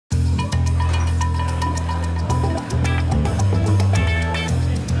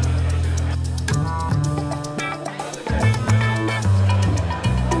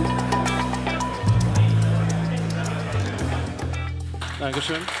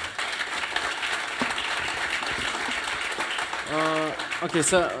Dankeschön. Okay,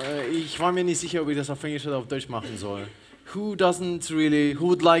 so ich war mir nicht sicher, ob ich das auf Englisch oder auf Deutsch machen soll. Who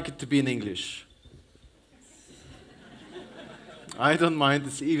would like it to be in English? I don't mind,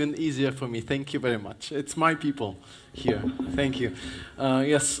 it's even easier for me. Thank you very much. It's my people here. Thank you.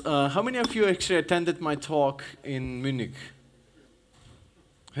 Yes, how many of you actually attended my talk in Munich?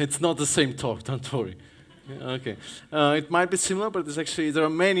 It's not the same talk, don't worry. Okay. It might be similar, but there are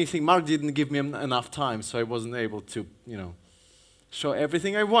many things. Mark didn't give me enough time, so I wasn't able to, show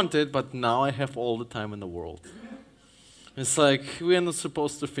everything I wanted, but now I have all the time in the world. It's like we are not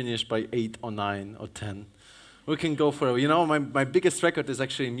supposed to finish by 8 or 9 or 10. We can go for, my biggest record is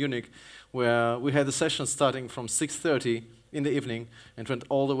actually in Munich, where we had a session starting from 6:30 in the evening and went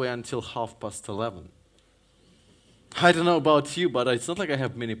all the way until 11:30. I don't know about you, but it's not like I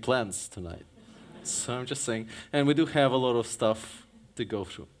have many plans tonight. So I'm just saying, and we do have a lot of stuff to go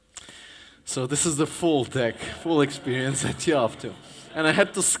through. So this is the full deck, full experience that you have to. And I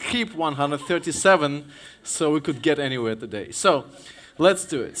had to skip 137 so we could get anywhere today. So let's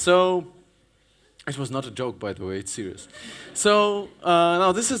do it. So it was not a joke, by the way, it's serious. So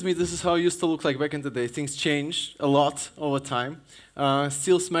now this is me, this is how I used to look like back in the day. Things changed a lot over time.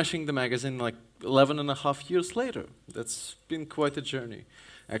 Still smashing the magazine like 11 and a half years later. That's been quite a journey,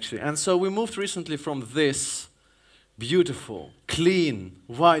 actually. And so we moved recently from this beautiful, clean,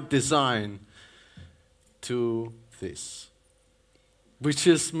 white design to this, which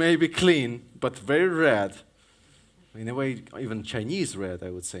is maybe clean, but very red. In a way, even Chinese red, I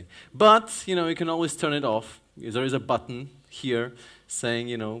would say. But, you can always turn it off. There is a button here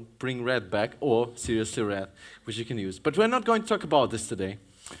saying, bring red back, or seriously red, which you can use. But we're not going to talk about this today.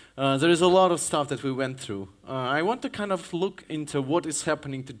 There is a lot of stuff that we went through. I want to kind of look into what is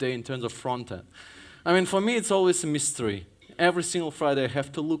happening today in terms of front-end. I mean, for me, it's always a mystery. Every single Friday, I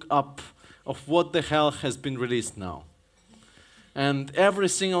have to look up of what the hell has been released now. And every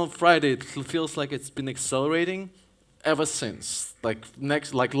single Friday, it feels like it's been accelerating ever since. Like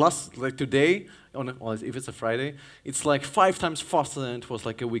today, if it's a Friday, it's like 5 times faster than it was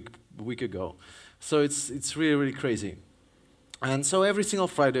like a week ago. So it's really, really crazy. And so every single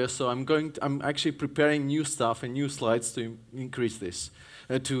Friday or so, I'm actually preparing new stuff and new slides to increase this,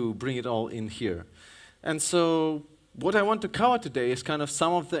 to bring it all in here. And so what I want to cover today is kind of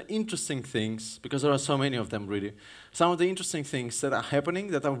some of the interesting things, because there are so many of them really, some of the interesting things that are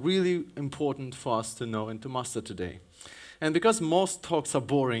happening that are really important for us to know and to master today. And because most talks are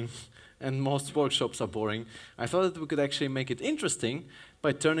boring and most workshops are boring, I thought that we could actually make it interesting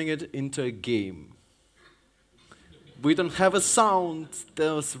by turning it into a game. We don't have a sound.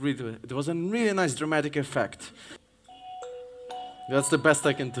 There was a really nice dramatic effect. That's the best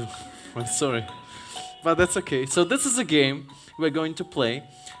I can do. I'm sorry. But that's okay. So this is a game we're going to play.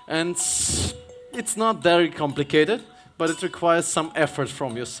 And it's not very complicated, but it requires some effort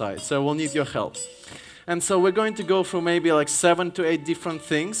from your side. So we'll need your help. And so we're going to go through maybe like 7 to 8 different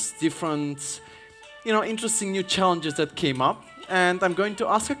things, different, interesting new challenges that came up. And I'm going to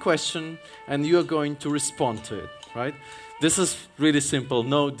ask a question, and you're going to respond to it. Right? This is really simple,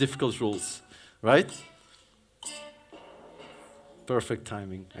 no difficult rules, right? Perfect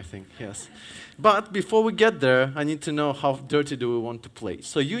timing, I think, yes. But before we get there, I need to know how dirty do we want to play.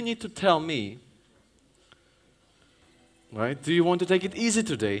 So you need to tell me, right? Do you want to take it easy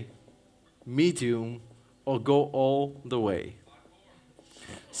today, medium, or go all the way?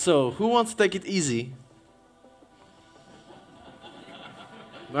 So who wants to take it easy?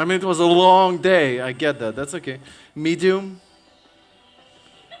 I mean, it was a long day, I get that, that's okay. Medium?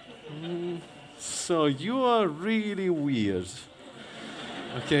 So you are really weird.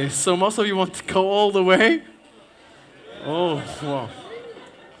 Okay, so most of you want to go all the way? Oh, wow.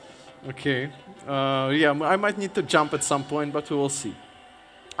 Okay, yeah, I might need to jump at some point, but we will see.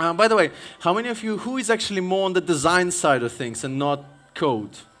 By the way, how many of you, who is actually more on the design side of things and not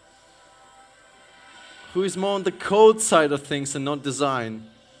code? Who is more on the code side of things and not design?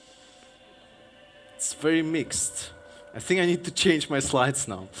 It's very mixed. I think I need to change my slides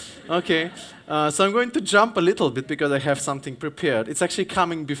now. Okay, so I'm going to jump a little bit because I have something prepared. It's actually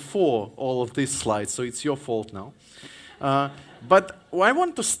coming before all of these slides, so it's your fault now. But I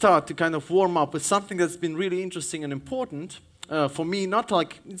want to start to kind of warm up with something that's been really interesting and important for me. Not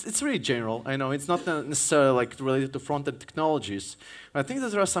like, it's really general, I know, it's not necessarily like related to front-end technologies. I think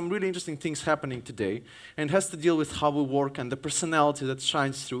that there are some really interesting things happening today, and it has to deal with how we work and the personality that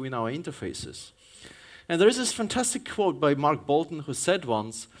shines through in our interfaces. And there is this fantastic quote by Mark Bolton who said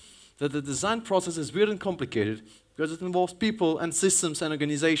once that the design process is weird and complicated, because it involves people and systems and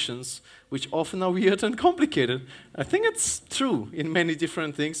organizations, which often are weird and complicated. I think it's true in many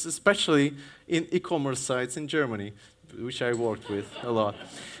different things, especially in e-commerce sites in Germany, which I worked with a lot.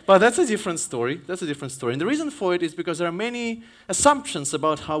 But that's a different story. That's a different story. And the reason for it is because there are many assumptions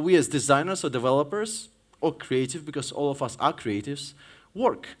about how we as designers or developers, or creative, because all of us are creatives,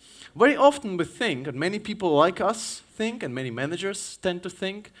 work. Very often we think, and many people like us think, and many managers tend to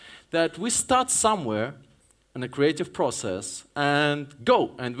think, that we start somewhere in a creative process and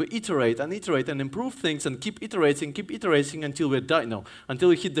go, and we iterate and iterate and improve things and keep iterating until we're done, no, until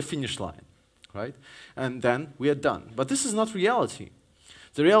we hit the finish line, right? And then we are done. But this is not reality.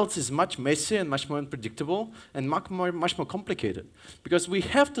 The reality is much messier and much more unpredictable and much more complicated, because we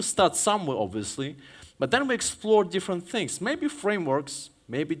have to start somewhere, obviously, but then we explore different things, maybe frameworks,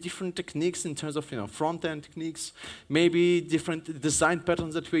 maybe different techniques in terms of front-end techniques, maybe different design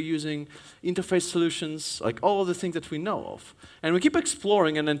patterns that we're using, interface solutions, like all the things that we know of. And we keep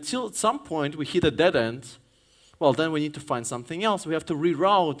exploring, and until at some point we hit a dead end, well, then we need to find something else. We have to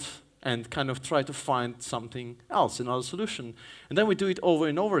reroute and kind of try to find something else, another solution. And then we do it over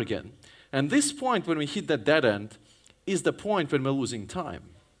and over again. And this point, when we hit that dead end, is the point when we're losing time.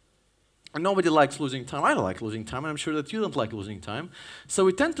 And nobody likes losing time. I don't like losing time, and I'm sure that you don't like losing time. So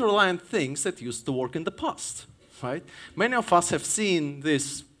we tend to rely on things that used to work in the past, right? Many of us have seen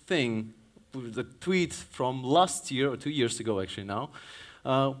this thing, the tweet from last year, or 2 years ago actually now.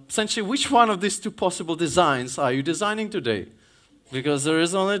 Essentially, which one of these two possible designs are you designing today? Because there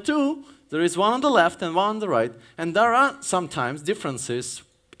is only two. There is one on the left and one on the right. And there are sometimes differences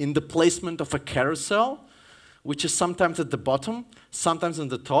in the placement of a carousel, which is sometimes at the bottom, sometimes on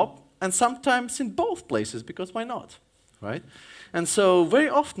the top, and sometimes in both places, because why not, right? And so very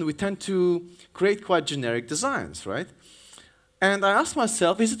often we tend to create quite generic designs, right? And I asked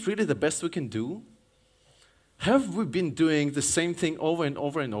myself, is it really the best we can do? Have we been doing the same thing over and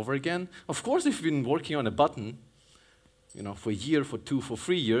over and over again? Of course, if you've been working on a button, for a year, for 2, for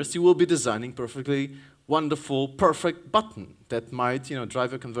 3 years, you will be designing perfectly wonderful, perfect button that might,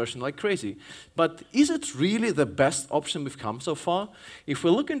 drive your conversion like crazy. But is it really the best option we've come so far? If we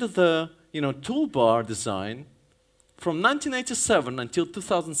look into the, toolbar design, from 1987 until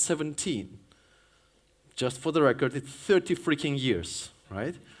 2017, just for the record, it's 30 freaking years,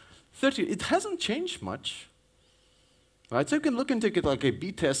 right? 30, it hasn't changed much. Right, so you can look into it like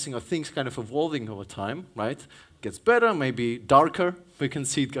A/B testing or things kind of evolving over time, right? Gets better, maybe darker. We can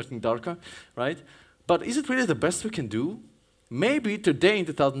see it getting darker, right? But is it really the best we can do? Maybe today in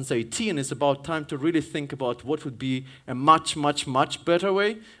 2018 it's about time to really think about what would be a much, much, much better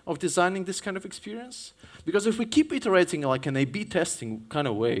way of designing this kind of experience. Because if we keep iterating like an A/B testing kind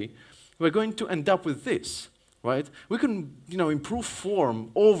of way, we're going to end up with this. Right? We can, improve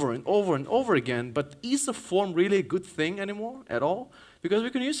form over and over and over again, but is the form really a good thing anymore at all? Because we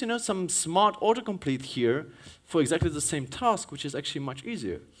can use, some smart autocomplete here for exactly the same task, which is actually much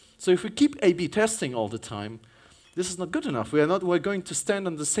easier. So if we keep A/B testing all the time, this is not good enough. We're going to stand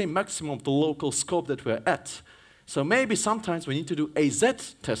on the same maximum of the local scope that we're at. So maybe sometimes we need to do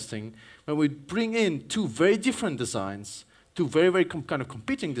AZ testing when we bring in two very different designs, two very, very kind of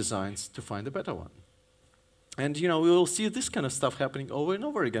competing designs to find a better one. And we will see this kind of stuff happening over and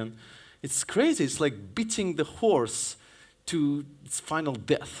over again. It's crazy. It's like beating the horse to its final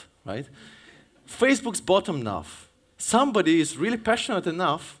death, right? Facebook's bottom nav. Somebody is really passionate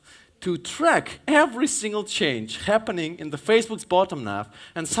enough to track every single change happening in the Facebook's bottom nav.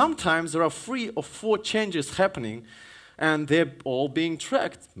 And sometimes there are 3 or 4 changes happening, and they're all being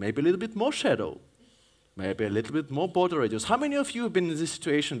tracked. Maybe a little bit more shadow. Maybe a little bit more border radius. How many of you have been in this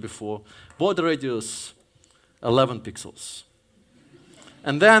situation before? Border radius 11 pixels.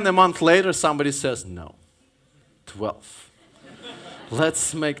 And then a month later, somebody says, no, 12.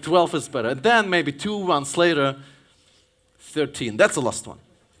 Let's make 12 is better. And then maybe 2 months later, 13. That's the last one,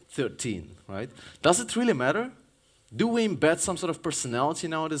 13, right? Does it really matter? Do we embed some sort of personality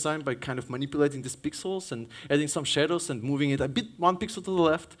in our design by kind of manipulating these pixels and adding some shadows and moving it a bit 1 pixel to the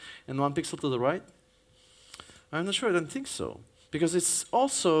left and 1 pixel to the right? I'm not sure, I don't think so. Because it's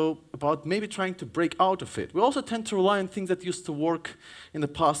also about maybe trying to break out of it. We also tend to rely on things that used to work in the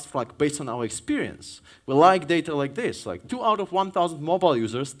past, like based on our experience. We like data like this, like 2 out of 1,000 mobile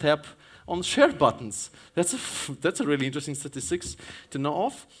users tap on share buttons. That's a really interesting statistics to know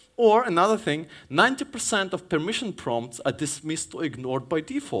of. Or another thing, 90% of permission prompts are dismissed or ignored by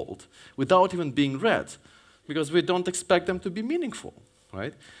default without even being read, because we don't expect them to be meaningful,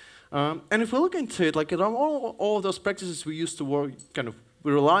 right? And if we look into it, like all those practices we used to work,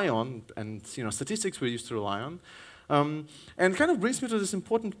 we rely on, and statistics we used to rely on, and kind of brings me to this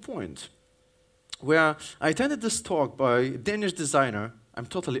important point. where I attended this talk by a Danish designer. I'm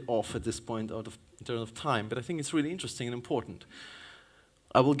totally off at this point in terms of time, but I think it's really interesting and important.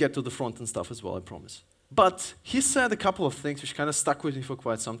 I will get to the front-end stuff as well, I promise. But he said a couple of things which kind of stuck with me for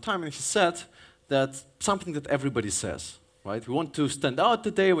quite some time, and he said that something that everybody says, right? We want to stand out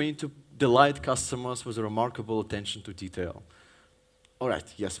today, we need to delight customers with a remarkable attention to detail. All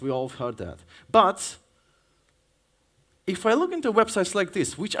right, yes, we all heard that. But if I look into websites like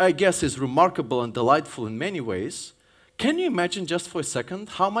this, which I guess is remarkable and delightful in many ways, can you imagine just for a second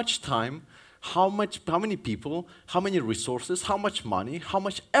how much time, how many people, how many resources, how much money, how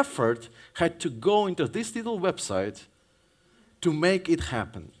much effort had to go into this little website to make it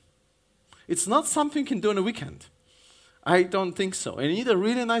happen? It's not something you can do in a weekend. I don't think so. And you need a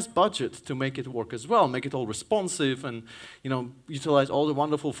really nice budget to make it work as well, make it all responsive and utilize all the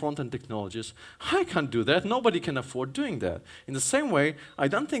wonderful front-end technologies. I can't do that. Nobody can afford doing that. In the same way, I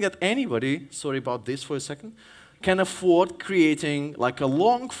don't think that anybody, sorry about this for a second, can afford creating like a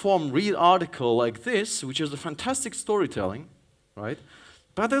long-form read article like this, which is a fantastic storytelling, right?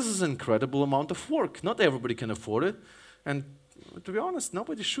 But this is an incredible amount of work. Not everybody can afford it. And to be honest,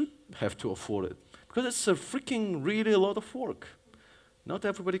 nobody should have to afford it. Because it's a freaking really a lot of work. Not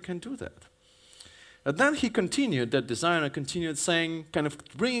everybody can do that. And then he continued, that designer continued saying, kind of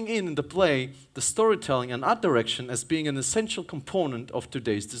bringing in the play the storytelling and art direction as being an essential component of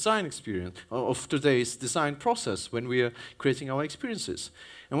today's design experience, of today's design process when we are creating our experiences.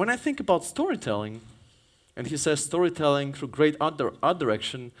 And when I think about storytelling, and he says storytelling through great art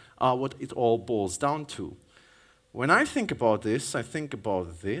direction are what it all boils down to. When I think about this, I think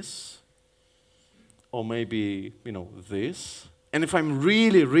about this, or maybe, this. And if I'm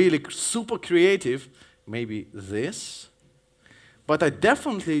really, really super creative, maybe this. But I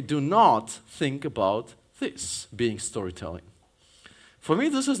definitely do not think about this being storytelling. For me,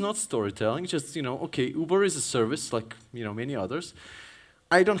 this is not storytelling. Just, okay, Uber is a service like, many others.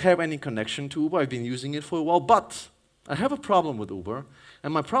 I don't have any connection to Uber. I've been using it for a while, but I have a problem with Uber.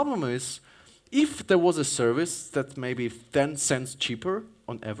 And my problem is, if there was a service that maybe 10 cents cheaper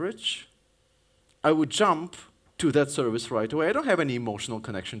on average, I would jump to that service right away. I don't have any emotional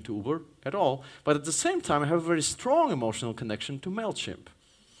connection to Uber at all, but at the same time, I have a very strong emotional connection to MailChimp.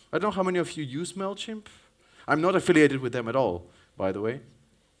 I don't know how many of you use MailChimp. I'm not affiliated with them at all, by the way.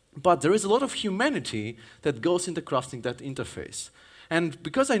 But there is a lot of humanity that goes into crafting that interface. And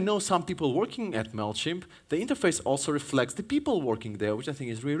because I know some people working at MailChimp, the interface also reflects the people working there, which I think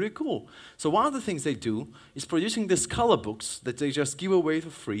is really, really cool. So one of the things they do is producing these color books that they just give away for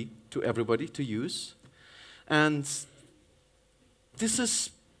free to everybody to use. And this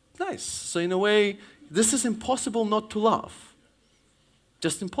is nice. So in a way, this is impossible not to love.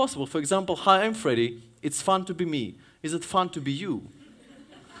 Just impossible. For example, hi, I'm Freddy. It's fun to be me. Is it fun to be you?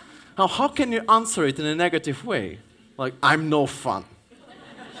 Now, how can you answer it in a negative way? Like, I'm no fun.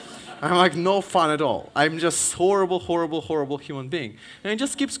 I'm like no fun at all. I'm just horrible, horrible, horrible human being. And it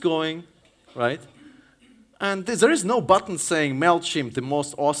just keeps going, right? And there is no button saying MailChimp, the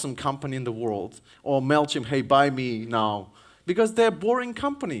most awesome company in the world, or MailChimp, hey, buy me now. Because they're a boring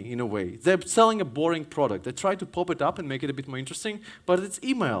company in a way. They're selling a boring product. They try to pop it up and make it a bit more interesting, but it's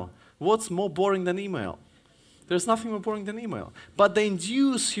email. What's more boring than email? There's nothing more boring than email. But they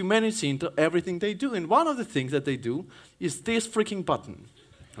induce humanity into everything they do. And one of the things that they do is this freaking button,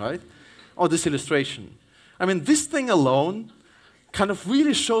 right? Or this illustration. I mean, this thing alone kind of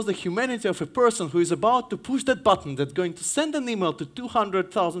really shows the humanity of a person who is about to push that button that's going to send an email to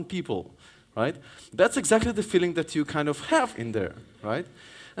 200,000 people, right? That's exactly the feeling that you kind of have in there, right?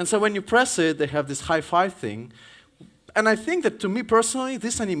 And so when you press it, they have this high-five thing. And I think that to me personally,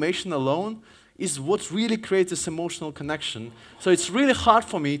 this animation alone is what really creates this emotional connection. So it's really hard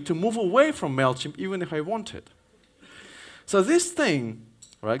for me to move away from MailChimp even if I wanted. So this thing,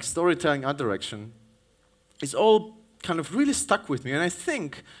 right, storytelling art direction, is all kind of really stuck with me. And I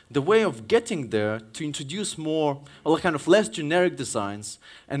think the way of getting there to introduce more, or kind of less generic designs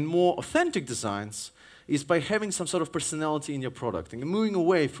and more authentic designs is by having some sort of personality in your product and moving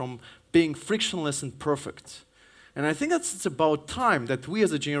away from being frictionless and perfect. And I think it's about time that we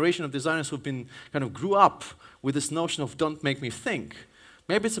as a generation of designers who've been kind of grew up with this notion of don't make me think,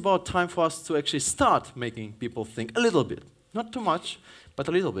 maybe it's about time for us to actually start making people think a little bit. Not too much, but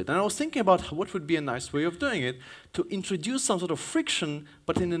a little bit. And I was thinking about what would be a nice way of doing it, to introduce some sort of friction,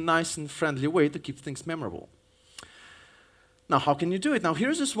 but in a nice and friendly way to keep things memorable. Now, how can you do it? Now,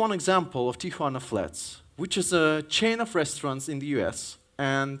 here's just one example of Tijuana Flats, which is a chain of restaurants in the US,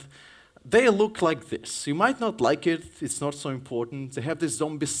 and they look like this. You might not like it, it's not so important. They have this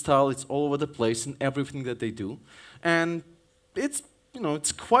zombie style, it's all over the place in everything that they do. And it's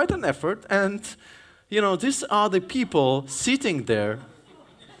it's quite an effort. And, these are the people sitting there.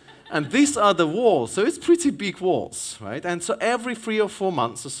 And these are the walls. So it's pretty big walls, right? And so every 3 or 4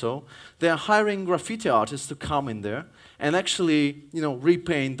 months or so, they are hiring graffiti artists to come in there and actually,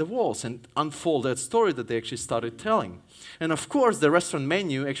 repaint the walls and unfold that story that they actually started telling. And of course, the restaurant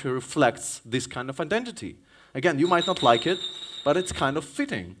menu actually reflects this kind of identity. Again, you might not like it, but it's kind of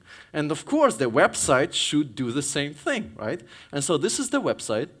fitting. And of course, the website should do the same thing, right? And so this is the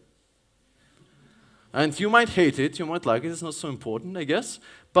website. And you might hate it, you might like it, it's not so important, I guess,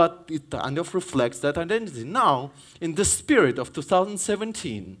 but it kind of reflects that identity. Now, in the spirit of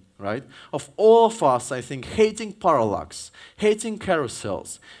 2017, right, of all of us, I think, hating parallax, hating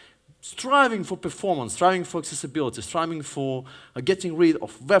carousels, striving for performance, striving for accessibility, striving for getting rid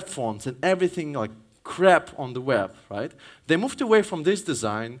of web fonts and everything like crap on the web, right, they moved away from this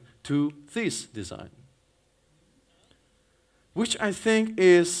design to this design, which I think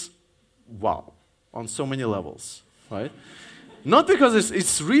is wow. On so many levels, right? Not because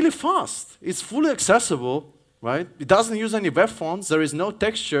it's really fast. It's fully accessible, right? It doesn't use any web fonts. There is no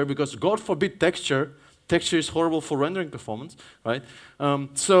texture because God forbid texture. Texture is horrible for rendering performance, right?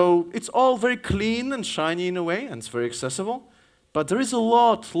 So it's all very clean and shiny in a way, and it's very accessible. But there is a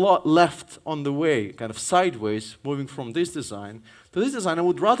lot left on the way, kind of sideways, moving from this design to this design. I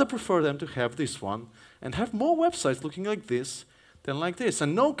would rather prefer them to have this one and have more websites looking like this than like this.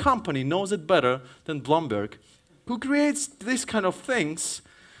 And no company knows it better than Bloomberg, who creates these kind of things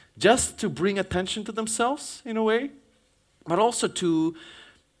just to bring attention to themselves, in a way, but also to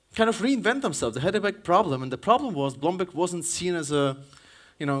kind of reinvent themselves. They had a big problem, and the problem was Bloomberg wasn't seen as a,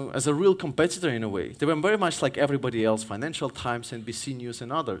 as a real competitor in a way. They were very much like everybody else, Financial Times, NBC News,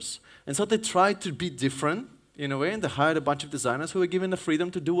 and others. And so they tried to be different, in a way, and they hired a bunch of designers who were given the freedom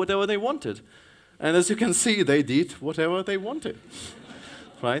to do whatever they wanted. And as you can see, they did whatever they wanted,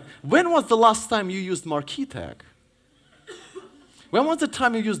 right? When was the last time you used marquee tag? When was the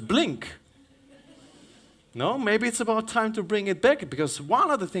time you used blink? No, maybe it's about time to bring it back, because one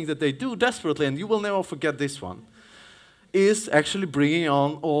of the things that they do desperately, and you will never forget this one, is actually bringing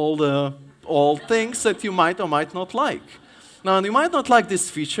on all things that you might or might not like. Now, you might not like this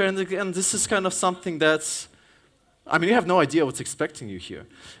feature, and again, this is kind of something that's, you have no idea what's expecting you here.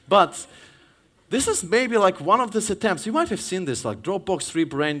 But this is maybe like one of these attempts. You might have seen this, like Dropbox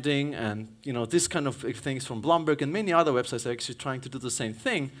rebranding and this kind of things from Bloomberg, and many other websites are actually trying to do the same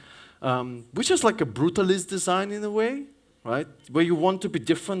thing, which is like a brutalist design in a way, right? Where you want to be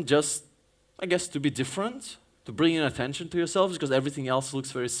different just, I guess, to be different, to bring in attention to yourselves because everything else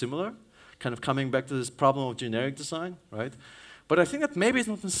looks very similar, kind of coming back to this problem of generic design, right? But I think that maybe it's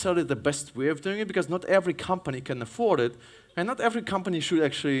not necessarily the best way of doing it because not every company can afford it, and not every company should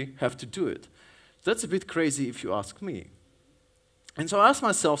actually have to do it. That's a bit crazy if you ask me. And so I asked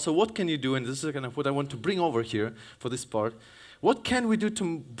myself, so what can you do, and this is kind of what I want to bring over here for this part, what can we do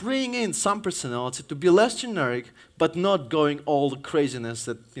to bring in some personality, to be less generic, but not going all the craziness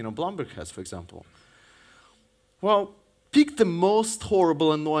that Bloomberg has, for example? Well, pick the most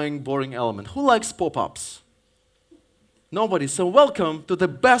horrible, annoying, boring element. Who likes pop-ups? Nobody. So welcome to the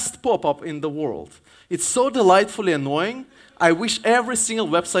best pop-up in the world. It's so delightfully annoying, I wish every single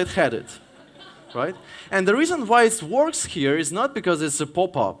website had it. Right? And the reason why it works here is not because it's a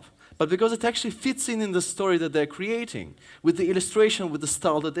pop-up, but because it actually fits in the story that they're creating, with the illustration, with the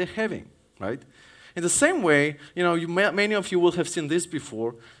style that they're having, right? In the same way, many of you will have seen this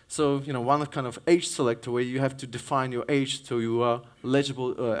before. So, one kind of age selector where you have to define your age so you are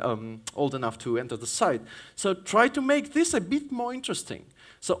legible, old enough to enter the site. So try to make this a bit more interesting.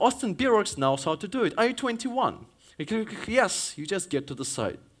 So Austin Bierworks knows how to do it. Are you 21? You click yes, you just get to the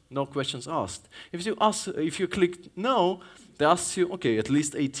site. No questions asked. If you click no, they ask you, okay, at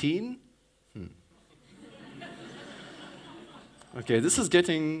least 18? Okay, this is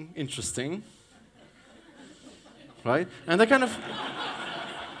getting interesting. Right? And they kind of...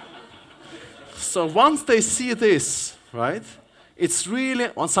 So once they see this, right, it's really,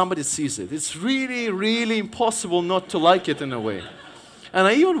 once somebody sees it, it's really, really impossible not to like it in a way. And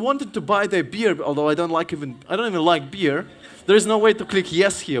I even wanted to buy their beer, although I don't even like beer. There is no way to click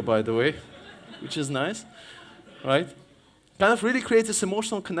yes here, by the way, which is nice, right? Kind of really creates this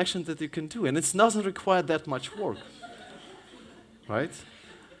emotional connection that you can do, and it doesn't require that much work, right?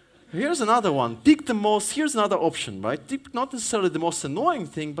 Here's another one. Here's another option, right? Pick not necessarily the most annoying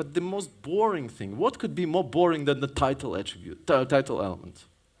thing, but the most boring thing. What could be more boring than the title attribute, title element,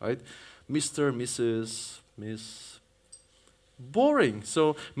 right? Mr., Mrs., Miss. Boring.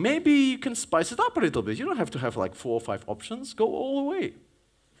 So maybe you can spice it up a little bit. You don't have to have like 4 or 5 options. Go all the way.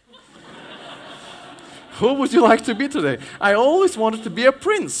 Who would you like to be today? I always wanted to be a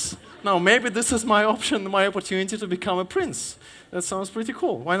prince. Now, maybe this is my option, my opportunity to become a prince. That sounds pretty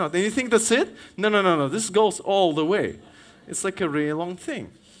cool. Why not? And you think that's it? No, no, no, no. This goes all the way. It's like a really long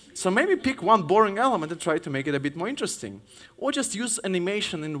thing. So maybe pick one boring element and try to make it a bit more interesting. Or just use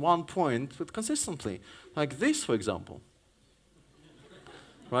animation in one point, but consistently. Like this, for example.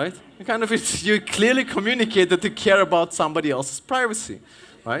 Right? You clearly communicate that you care about somebody else's privacy.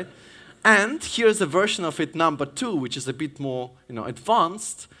 Right? And here's a version of it number 2, which is a bit more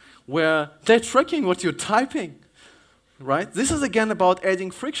advanced, where they're tracking what you're typing. Right? This is again about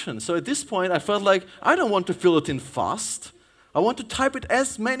adding friction. So at this point, I felt like I don't want to fill it in fast. I want to type it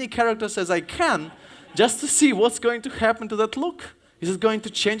as many characters as I can just to see what's going to happen to that look. Is it going to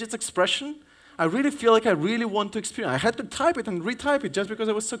change its expression? I really feel like I really want to experience. I had to type it and retype it just because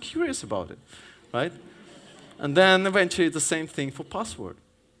I was so curious about it. Right? And then eventually the same thing for password.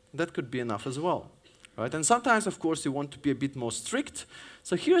 That could be enough as well. Right? And sometimes, of course, you want to be a bit more strict.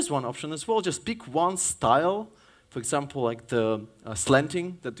 So here's one option as well. Just pick one style. For example, like the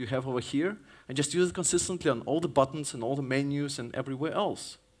slanting that you have over here. And just use it consistently on all the buttons and all the menus and everywhere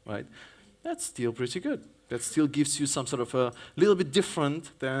else, right? That's still pretty good. That still gives you some sort of a little bit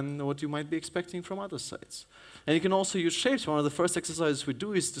different than what you might be expecting from other sites. And you can also use shapes. One of the first exercises we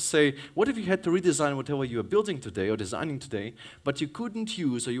do is to say, what if you had to redesign whatever you are building today or designing today, but you couldn't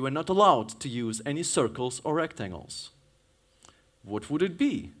use or you were not allowed to use any circles or rectangles? What would it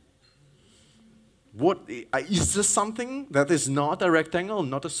be? Is this something that is not a rectangle,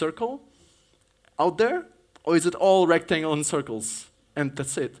 not a circle? Out there? Or is it all rectangle and circles? And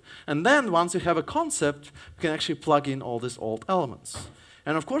that's it. And then once you have a concept, you can actually plug in all these old elements.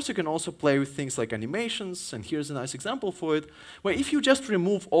 And of course, you can also play with things like animations. And here's a nice example for it, where if you just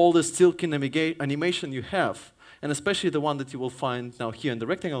remove all the still animation you have, and especially the one that you will find now here in the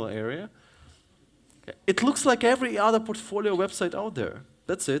rectangular area, it looks like every other portfolio website out there.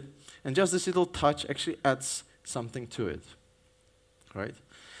 That's it. And just this little touch actually adds something to it. Right?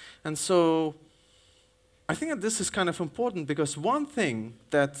 And so I think that this is kind of important because one thing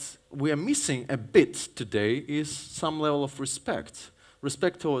that we are missing a bit today is some level of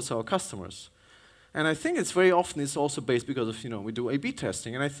respect towards our customers. And I think it's very often it's also based because of, we do A/B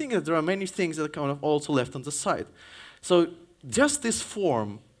testing. And I think that there are many things that are kind of also left on the side. So just this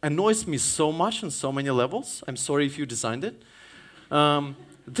form annoys me so much on so many levels. I'm sorry if you designed it.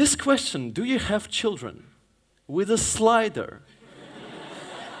 This question, do you have children? With a slider.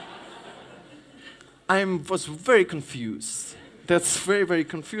 I was very confused. That's very, very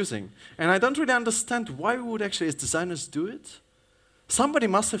confusing. And I don't really understand why we would actually, as designers, do it. Somebody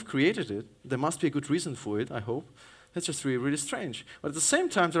must have created it. There must be a good reason for it, I hope. That's just really, really strange. But at the same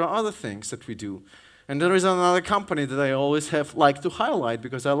time, there are other things that we do. And there is another company that I always have liked to highlight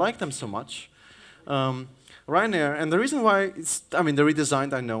because I like them so much. Ryanair. And the reason why they're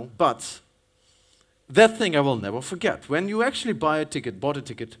redesigned, I know. But that thing I will never forget. When you actually bought a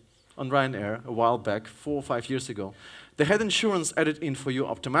ticket, on Ryanair a while back, 4 or 5 years ago, they had insurance added in for you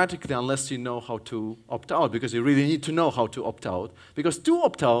automatically unless you know how to opt out, because you really need to know how to opt out. Because to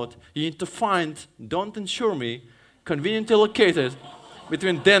opt out, you need to find Don't Insure Me, conveniently located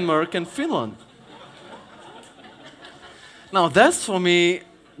between Denmark and Finland. Now that's for me,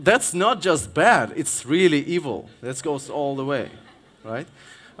 that's not just bad, it's really evil. That goes all the way, right?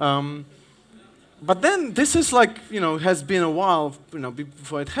 But then this is like, has been a while,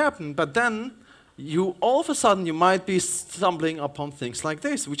 before it happened. But then all of a sudden you might be stumbling upon things like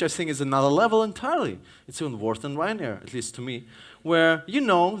this, which I think is another level entirely. It's even worse than Ryanair, at least to me, where you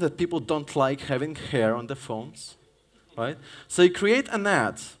know that people don't like having hair on their phones, right? So you create an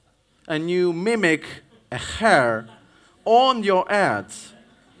ad and you mimic a hair on your ad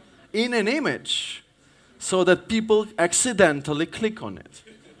in an image so that people accidentally click on it,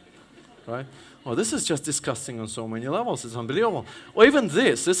 right? Oh, this is just disgusting on so many levels. It's unbelievable. Or even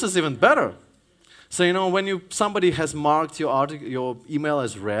this is even better. So, when somebody has marked your email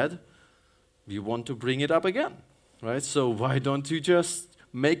as read, you want to bring it up again, right? So why don't you just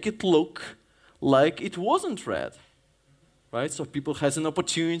make it look like it wasn't read, right? So people has an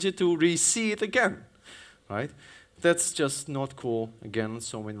opportunity to re-see it again, right? That's just not cool, again, on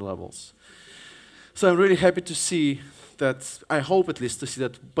so many levels. So I'm really happy to see that, I hope at least to see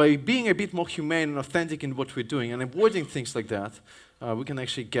that by being a bit more humane and authentic in what we're doing and avoiding things like that, we can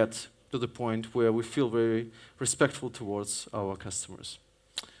actually get to the point where we feel very respectful towards our customers.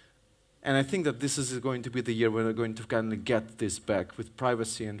 And I think that this is going to be the year where we're going to kind of get this back with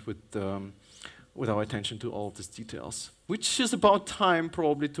privacy and with our attention to all of these details, which is about time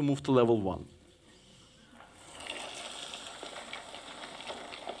probably to move to level 1.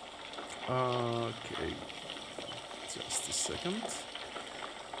 Okay, just a second.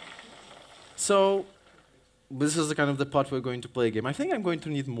 So this is the kind of the part we're going to play a game. I think I'm going to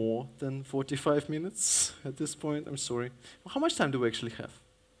need more than 45 minutes at this point. I'm sorry. How much time do we actually have?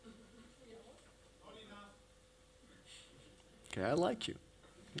 Okay, I like you.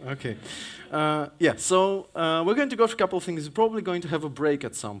 Okay. Yeah, so we're going to go through a couple of things. We're probably going to have a break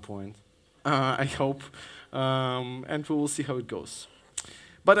at some point, I hope, and we will see how it goes.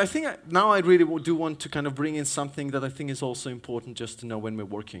 But I think now I really do want to kind of bring in something that I think is also important just to know when we're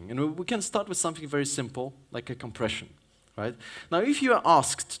working. And we can start with something very simple, like a compression, right? Now, if you are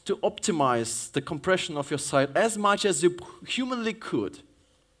asked to optimize the compression of your site as much as you humanly could,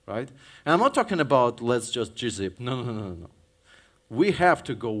 right? And I'm not talking about let's just gzip. No. We have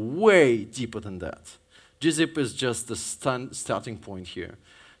to go way deeper than that. Gzip is just the starting point here.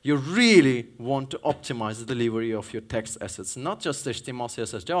 You really want to optimize the delivery of your text assets, not just HTML,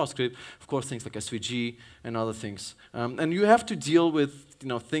 CSS, JavaScript, of course, things like SVG and other things. And you have to deal with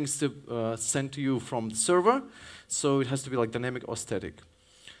things to send to you from the server, so it has to be like dynamic or static.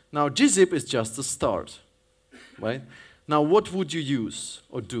 Now, gzip is just the start, right? Now, what would you use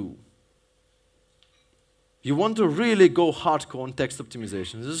or do? You want to really go hardcore on text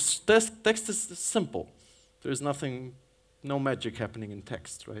optimization. Text is simple. There is nothing. No magic happening in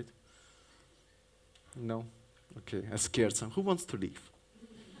text, right? No? Okay, I scared some. Who wants to leave?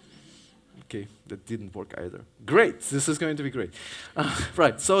 Okay, that didn't work either. Great, this is going to be great.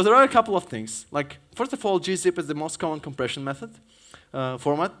 Right, so there are a couple of things. Like, first of all, gzip is the most common compression method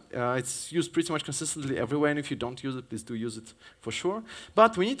format. It's used pretty much consistently everywhere, and if you don't use it, please do use it for sure.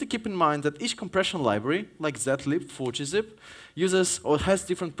 But we need to keep in mind that each compression library, like zlib for gzip, uses or has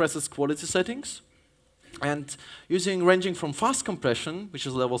different process quality settings. And ranging from fast compression, which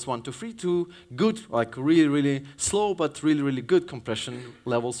is levels 1 to 3, to good, like really slow, but really good compression,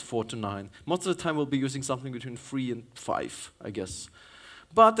 levels 4 to 9. Most of the time we'll be using something between 3 and 5, I guess.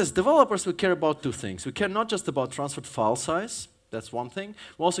 But as developers, we care about two things. We care not just about transferred file size, that's one thing.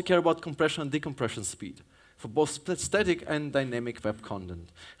 We also care about compression and decompression speed for both static and dynamic web content.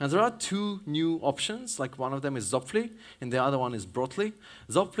 And there are two new options, like one of them is Zopfli, and the other one is Brotli.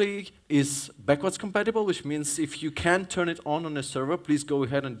 Zopfli is backwards compatible, which means if you can turn it on a server, please go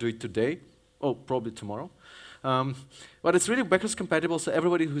ahead and do it today, or probably tomorrow. But it's really backwards compatible, so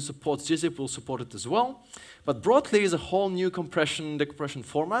everybody who supports gzip will support it as well. But Brotli is a whole new compression, decompression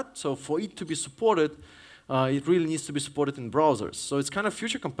format, so for it to be supported, it really needs to be supported in browsers. So it's kind of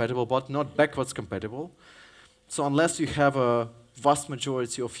future compatible, but not backwards compatible. So unless you have a vast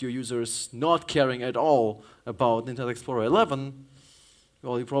majority of your users not caring at all about Internet Explorer 11,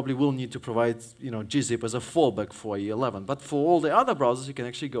 well, you probably will need to provide gzip as a fallback for IE11. But for all the other browsers, you can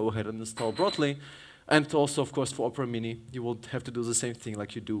actually go ahead and install Brotli. And also, of course, for Opera Mini, you will have to do the same thing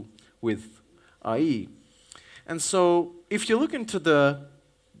like you do with IE. And so if you look into the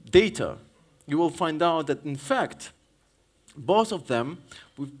data, you will find out that, in fact, both of them,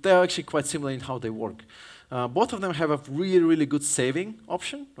 they're actually quite similar in how they work. Both of them have a really good saving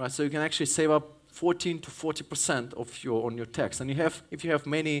option, right? So you can actually save up 14 to 40% on your text. And if you have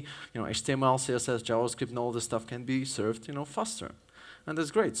many, HTML, CSS, JavaScript, and all this stuff can be served, faster. And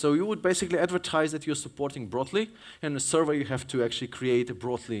that's great. So you would basically advertise that you're supporting Brotli, and the server you have to actually create a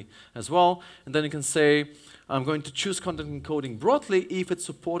Brotli as well. And then you can say, I'm going to choose content encoding Brotli. If it's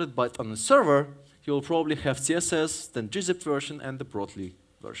supported on the server, you'll probably have CSS, then gzip version, and the Brotli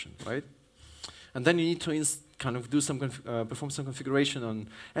version, right? And then you need to kind of do perform some configuration on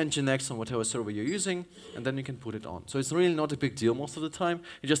Nginx on whatever server you're using, and then you can put it on. So it's really not a big deal most of the time.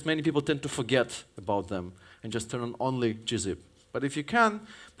 It's just many people tend to forget about them and just turn on only gzip. But if you can,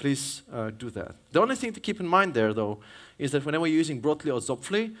 please do that. The only thing to keep in mind there, though, is that whenever you're using Brotli or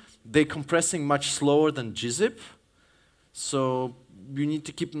Zopfli, they're compressing much slower than gzip. So you need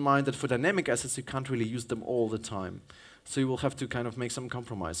to keep in mind that for dynamic assets, you can't really use them all the time. So you will have to kind of make some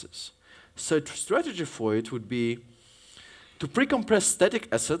compromises. So strategy for it would be to pre-compress static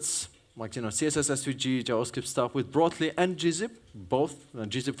assets, like CSS, SVG, JavaScript stuff with Brotli and gzip, both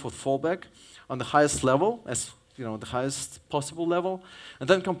gzip for fallback on the highest level, as the highest possible level, and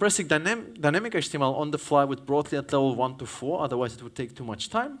then compressing dynamic HTML on the fly with Brotli at level 1 to 4, otherwise it would take too much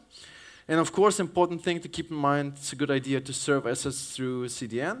time. And of course, important thing to keep in mind, it's a good idea to serve assets through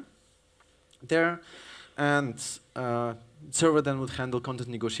CDN there, and server then would handle content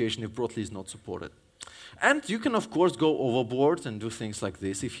negotiation if Brotli is not supported. And you can, of course, go overboard and do things like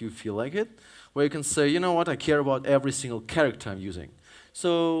this if you feel like it, where you can say, you know what, I care about every single character I'm using.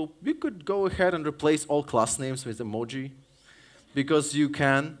 So you could go ahead and replace all class names with emoji, because you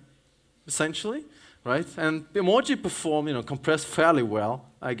can, essentially. right? And emoji perform, compress fairly well.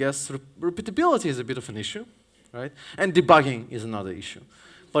 I guess repeatability is a bit of an issue, right? And debugging is another issue.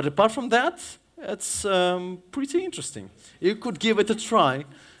 But apart from that, it's pretty interesting. You could give it a try,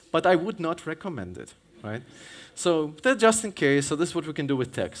 but I would not recommend it, right? So that's just in case. So this is what we can do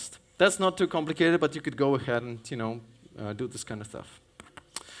with text. That's not too complicated, but you could go ahead and do this kind of stuff.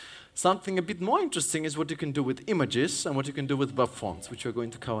 Something a bit more interesting is what you can do with images and what you can do with web fonts, which we're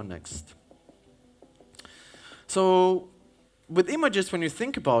going to cover next. So with images, when you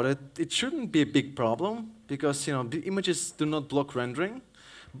think about it, it shouldn't be a big problem because the images do not block rendering.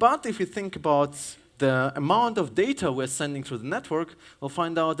 But if you think about the amount of data we're sending through the network, we'll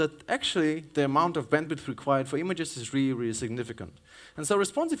find out that actually the amount of bandwidth required for images is really, really significant. And so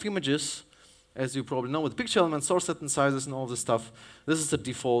responsive images, as you probably know, with picture elements, source set and sizes and all this stuff, this is the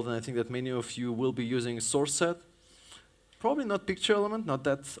default, and I think that many of you will be using source set. Probably not picture element, not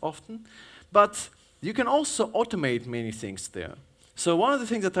that often. But you can also automate many things there. So one of the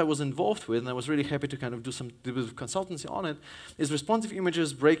things that I was involved with, and I was really happy to kind of do some consultancy on it, is responsive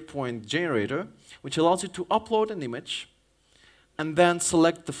images breakpoint generator, which allows you to upload an image and then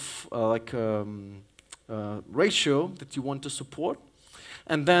select the ratio that you want to support,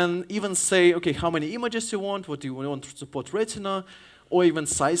 and then even say, okay, how many images you want, what do you want to support retina, or even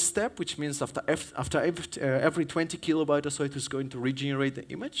size step, which means after every 20 kilobyte or so, it is going to regenerate the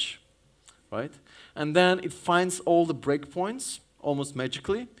image, right? And then it finds all the breakpoints almost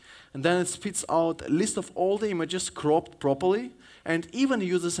magically, and then it spits out a list of all the images cropped properly, and even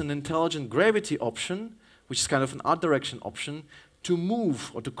uses an intelligent gravity option, which is kind of an art direction option, to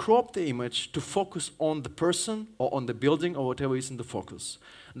move or to crop the image to focus on the person or on the building or whatever is in the focus.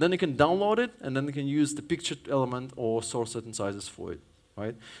 And then you can download it, and then you can use the picture element or source certain sizes for it,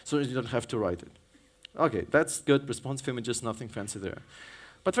 right? So you don't have to write it. Okay, that's good. Responsive images, nothing fancy there.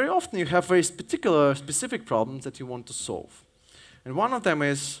 But very often you have very specific problems that you want to solve. And one of them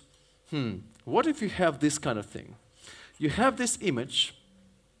is, what if you have this kind of thing? You have this image,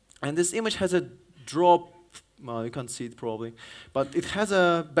 and this image has a drop. Well, you can't see it probably, but it has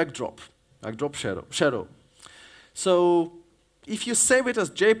a backdrop shadow. So if you save it as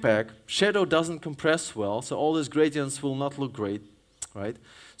JPEG, shadow doesn't compress well, so all these gradients will not look great, right?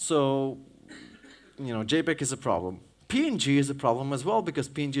 So, JPEG is a problem. PNG is a problem as well, because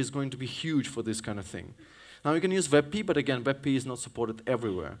PNG is going to be huge for this kind of thing. Now you can use WebP, but again, WebP is not supported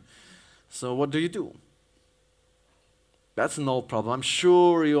everywhere. So what do? That's an old problem. I'm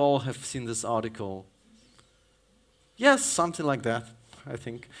sure you all have seen this article. Yes, something like that, I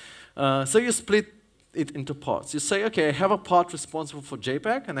think. So you split it into parts. You say, okay, I have a part responsible for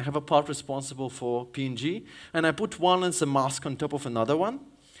JPEG, and I have a part responsible for PNG, and I put one as a mask on top of another one.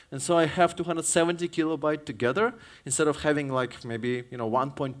 And so I have 270 kilobyte together, instead of having like maybe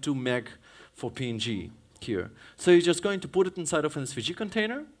 1.2 meg for PNG here. So you're just going to put it inside of an SVG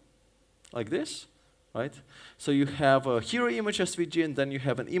container, like this, right? So you have a hero image SVG, and then you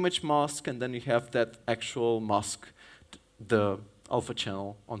have an image mask, and then you have that actual mask, the alpha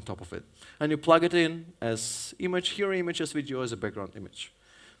channel on top of it. And you plug it in as hero image SVG, or as a background image.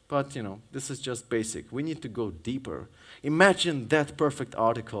 But this is just basic. We need to go deeper. Imagine that perfect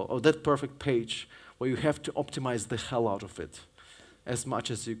article, or that perfect page, where you have to optimize the hell out of it as much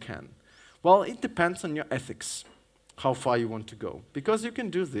as you can. Well, it depends on your ethics, how far you want to go. Because you can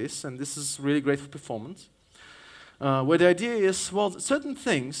do this, and this is really great for performance, where the idea is, well, certain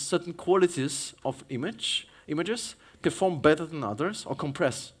things, certain qualities of images perform better than others, or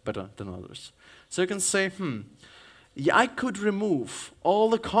compress better than others. So you can say, yeah, I could remove all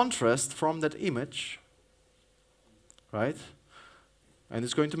the contrast from that image, right? And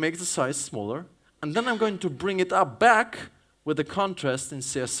it's going to make the size smaller. And then I'm going to bring it up back with the contrast in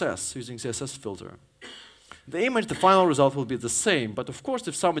CSS, using CSS filter. The image, the final result will be the same, but of course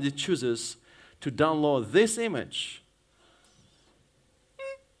if somebody chooses to download this image,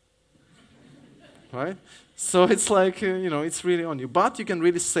 right? So it's like, it's really on you. But you can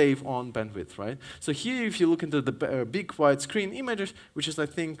really save on bandwidth, right? So here, if you look into the big widescreen image, which is, I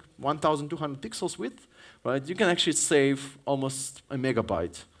think, 1,200 pixels width, right? You can actually save almost a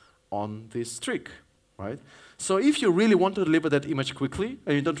megabyte on this trick, right? So if you really want to deliver that image quickly,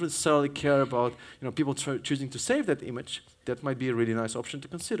 and you don't necessarily care about people choosing to save that image, that might be a really nice option to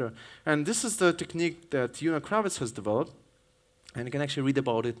consider. And this is the technique that Una Kravitz has developed. And you can actually read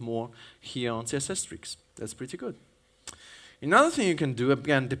about it more here on CSS tricks. That's pretty good. Another thing you can do,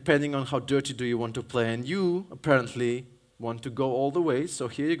 again, depending on how dirty do you want to play, and you apparently want to go all the way, so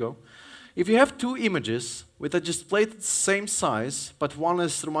here you go. If you have two images with a displayed same size, but one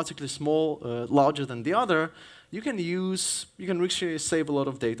is dramatically larger than the other, you can actually save a lot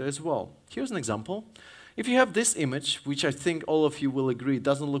of data as well. Here's an example. If you have this image, which I think all of you will agree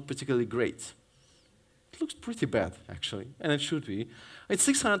doesn't look particularly great. It looks pretty bad, actually, and it should be. It's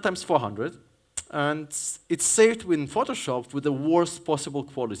 600 times 400, and it's saved in Photoshop with the worst possible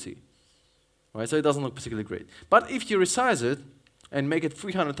quality. Right? So it doesn't look particularly great. But if you resize it and make it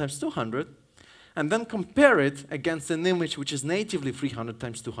 300 times 200, and then compare it against an image which is natively 300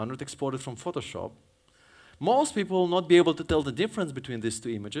 times 200 exported from Photoshop, most people will not be able to tell the difference between these two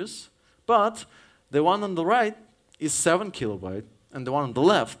images, but the one on the right is 7 kilobyte, and the one on the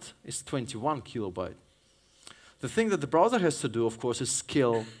left is 21 kilobyte. The thing that the browser has to do, of course, is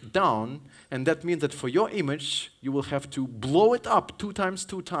scale down, and that means that for your image, you will have to blow it up 2 times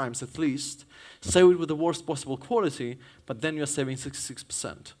at least, save it with the worst possible quality, but then you're saving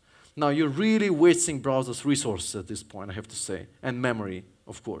 66%. Now, you're really wasting browser's resources at this point, I have to say, and memory,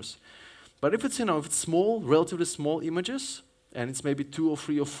 of course. But if it's, if it's small, relatively small images, and it's maybe 2 or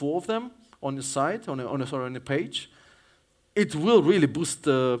 3 or 4 of them on your site, on a page, it will really boost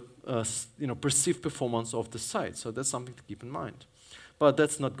the perceived performance of the site. So that's something to keep in mind. But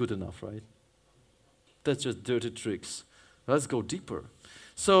that's not good enough, right? That's just dirty tricks. Let's go deeper.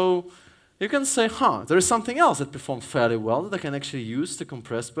 So you can say, there is something else that performs fairly well that I can actually use to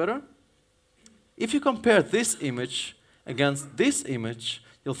compress better. If you compare this image against this image,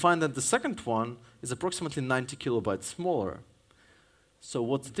 you'll find that the second one is approximately 90 kilobytes smaller. So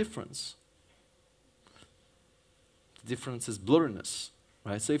what's the difference? The difference is blurriness.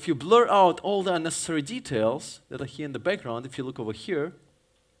 Right? So if you blur out all the unnecessary details that are here in the background, if you look over here,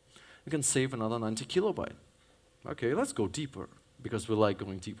 you can save another 90 kilobyte. Okay, let's go deeper, because we like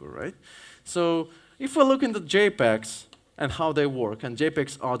going deeper, right? So if we look into JPEGs and how they work, and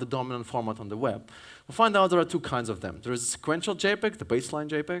JPEGs are the dominant format on the web, we'll find out there are 2 kinds of them. There is a sequential JPEG, the baseline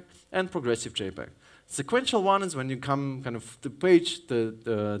JPEG, and progressive JPEG. Sequential one is when you come the page,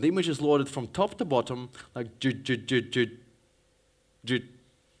 the image is loaded from top to bottom, like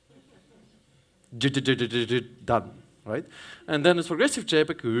done, right? And then it's progressive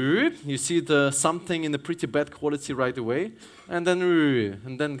JPEG, you see something in the pretty bad quality right away, and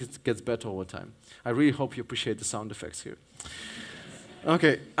then it gets better over time. I really hope you appreciate the sound effects here.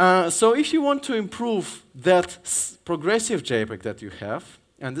 Okay, so if you want to improve that progressive JPEG that you have,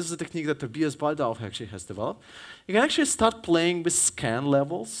 and this is a technique that Tobias Baldau actually has developed, you can actually start playing with scan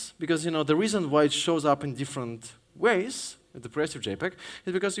levels, because the reason why it shows up in different ways, the progressive JPEG,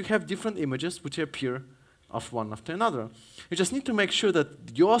 is because you have different images which appear one after another. You just need to make sure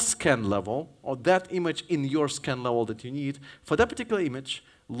that your scan level, or that image in your scan level that you need for that particular image,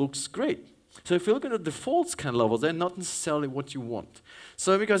 looks great. So if you look at the default scan levels, they're not necessarily what you want.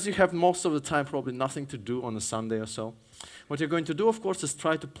 So because you have most of the time probably nothing to do on a Sunday or so, what you're going to do, of course, is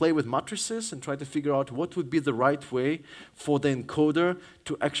try to play with matrices and try to figure out what would be the right way for the encoder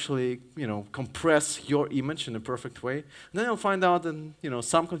to actually, compress your image in a perfect way. And then you'll find out that,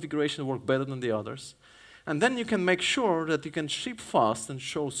 some configurations work better than the others. And then you can make sure that you can ship fast and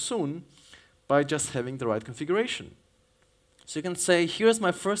show soon by just having the right configuration. So you can say, here's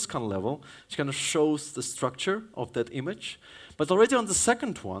my first scan level, which shows the structure of that image. But already on the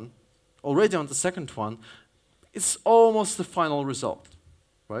second one, it's almost the final result,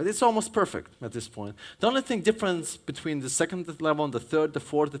 right? It's almost perfect at this point. The only difference between the second level and the third, the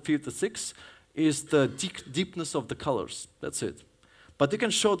fourth, the fifth, the sixth is the deepness of the colors. That's it. But you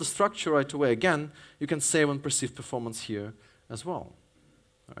can show the structure right away. Again, you can save on perceived performance here as well,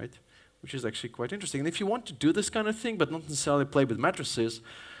 right? Which is actually quite interesting. And if you want to do this kind of thing, but not necessarily play with matrices,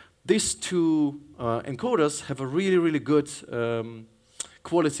 these 2 encoders have a really, really good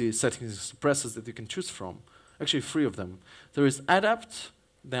quality settings suppressors that you can choose from. Actually, 3 of them. There is Adapt,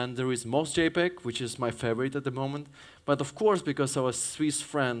 then there is Most JPEG, which is my favorite at the moment. But of course, because our Swiss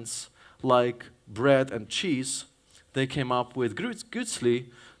friends like bread and cheese, they came up with Gützli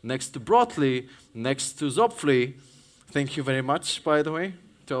next to Brotli, next to Zopfli. Thank you very much, by the way,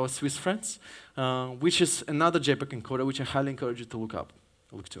 to our Swiss friends, which is another JPEG encoder, which I highly encourage you to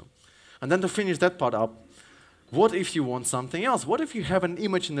look to. And then to finish that part up, what if you want something else? What if you have an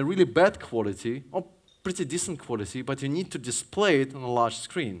image in a really bad quality, or pretty decent quality, but you need to display it on a large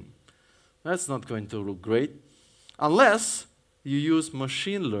screen? That's not going to look great, unless you use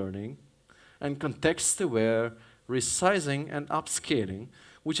machine learning and context-aware resizing and upscaling,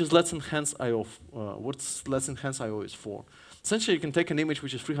 which is Let's Enhance I/O. What's Let's Enhance I/O is for? Essentially, you can take an image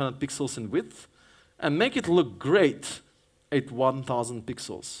which is 300 pixels in width and make it look great at 1,000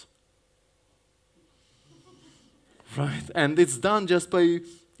 pixels. Right? And it's done just by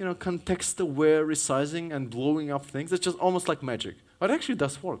context-aware resizing and blowing up things. It's just almost like magic. But it actually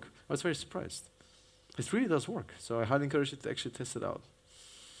does work. I was very surprised. It really does work. So I highly encourage you to actually test it out.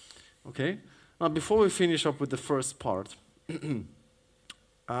 Okay. Now, before we finish up with the first part,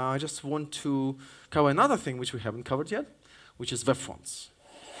 I just want to cover another thing which we haven't covered yet, which is web fonts.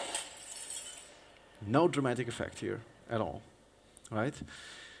 No dramatic effect here at all, right?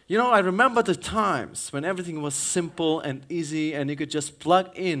 You know, I remember the times when everything was simple and easy and you could just plug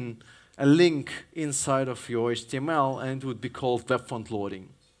in a link inside of your HTML and it would be called web font loading.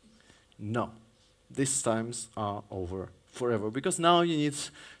 No, these times are over forever, because now you need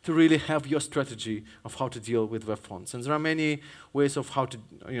to really have your strategy of how to deal with web fonts. And there are many ways of how to,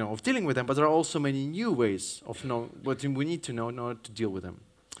 of dealing with them, but there are also many new ways of what we need to know in order to deal with them.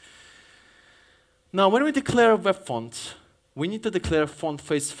 Now, when we declare a web font, we need to declare font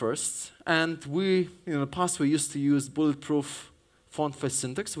face first, and in the past we used to use bulletproof font face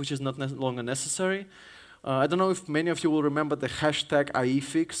syntax, which is not longer necessary. I don't know if many of you will remember the hashtag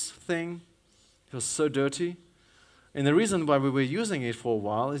IEfix thing. It was so dirty. And the reason why we were using it for a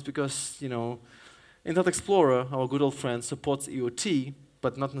while is because, Internet Explorer, our good old friend, supports EOT,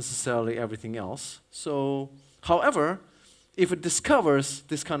 but not necessarily everything else. So, however, if it discovers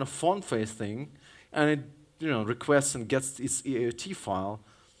this kind of font face thing, and it requests and gets its EOT file,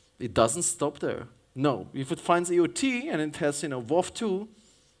 it doesn't stop there. No, if it finds EOT and it has WOF2,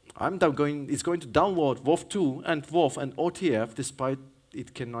 it's going to download WOF2 and WOF and OTF despite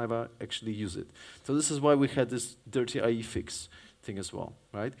it can never actually use it. So this is why we had this dirty IEfix thing as well,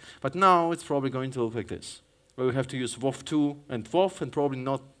 right? But now it's probably going to look like this, where we have to use WOF2 and WOF and probably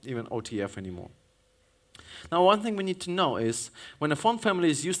not even OTF anymore. Now, one thing we need to know is when a font family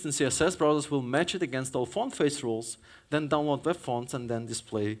is used in CSS, browsers will match it against all font face rules, then download web fonts, and then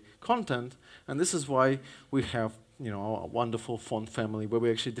display content. And this is why we have a wonderful font family where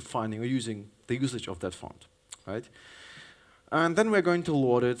we're actually defining or using the usage of that font, right? And then we're going to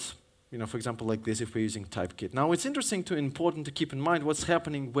load it, for example, like this if we're using typekit. Now, it's important to keep in mind what's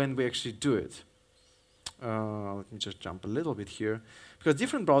happening when we actually do it. Let me just jump a little bit here, because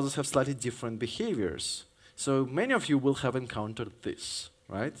different browsers have slightly different behaviors. So many of you will have encountered this,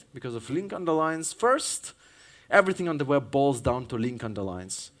 right? Because of link underlines first, everything on the web boils down to link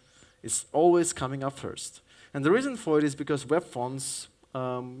underlines. It's always coming up first. And the reason for it is because web fonts,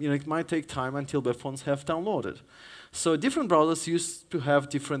 it might take time until web fonts have downloaded. So different browsers used to have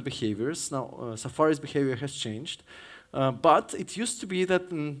different behaviors. Now, Safari's behavior has changed. But it used to be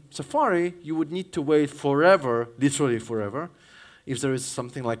that in Safari, you would need to wait forever, literally forever, if there is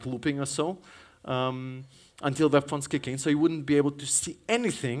something like looping or so, until web fonts kick in. So you wouldn't be able to see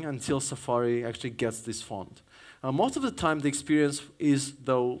anything until Safari actually gets this font. Most of the time, the experience is,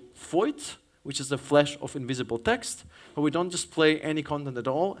 though, void, which is a flash of invisible text, but we don't display any content at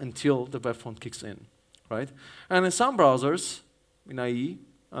all until the web font kicks in, right? And in some browsers, in IE,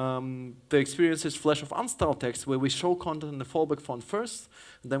 the experience is flash of unstyled text, where we show content in the fallback font first,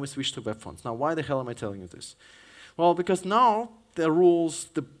 and then we switch to web fonts. Now, why the hell am I telling you this? Well, because now the rules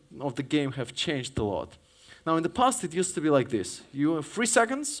of the game have changed a lot. Now, in the past, it used to be like this. You have 3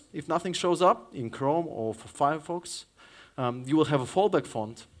 seconds. If nothing shows up in Chrome or for Firefox, you will have a fallback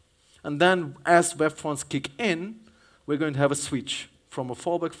font. And then, as web fonts kick in, we're going to have a switch from a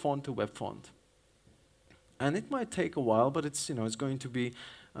fallback font to web font. And it might take a while, but it's going to be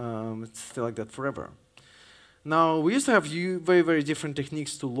it's still like that forever. Now, we used to have very, very different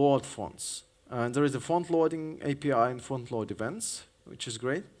techniques to load fonts. And there is the font loading API and font load events, which is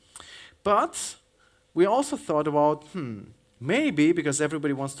great. But we also thought about, maybe because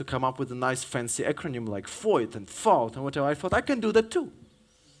everybody wants to come up with a nice fancy acronym like FOIT and FAUT and whatever, I thought I can do that too.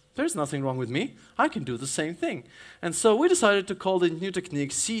 There's nothing wrong with me. I can do the same thing. And so we decided to call the new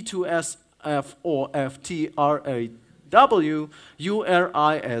technique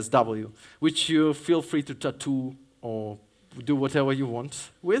C2SFOFTRAWURISW, which you feel free to tattoo or do whatever you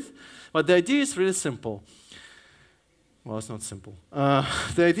want with. But the idea is really simple. Well, it's not simple.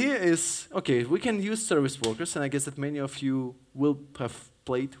 The idea is, okay, we can use service workers, and I guess that many of you will have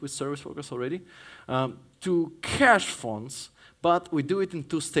played with service workers already, to cache fonts, but we do it in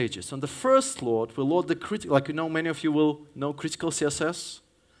 2 stages. On the first load, we load the critical, like many of you will know critical CSS,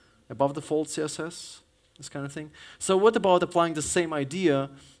 above the fold CSS, this kind of thing. So what about applying the same idea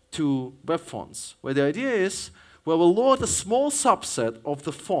to web fonts, where the idea is, well, we'll load a small subset of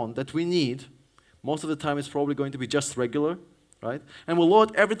the font that we need. Most of the time, it's probably going to be just regular, right? And we'll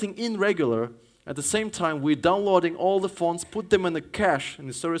load everything in regular. At the same time, we're downloading all the fonts, put them in the cache, in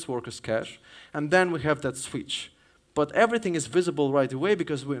the service workers cache, and then we have that switch. But everything is visible right away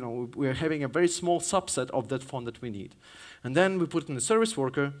because we're having a very small subset of that font that we need. And then we put it in the service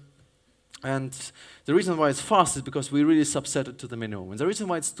worker, And the reason why it's fast is because we really subset it to the minimum. And the reason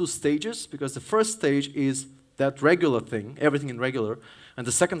why it's 2 stages, because the first stage is that regular thing, everything in regular, and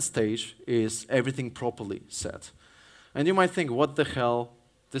the second stage is everything properly set. And you might think, what the hell,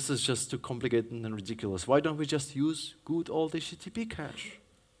 this is just too complicated and ridiculous. Why don't we just use good old HTTP cache?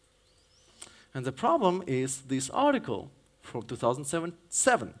 And the problem is this article from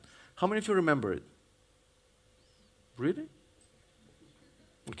 2007. How many of you remember it? Really?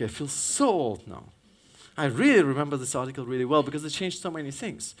 Okay, I feel so old now. I really remember this article really well because it changed so many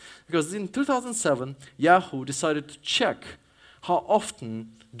things. Because in 2007, Yahoo decided to check how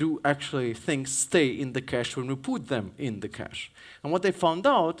often do actually things stay in the cache when we put them in the cache. And what they found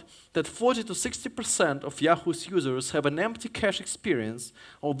out, that 40 to 60% of Yahoo's users have an empty cache experience,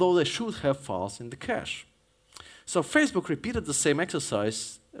 although they should have files in the cache. So Facebook repeated the same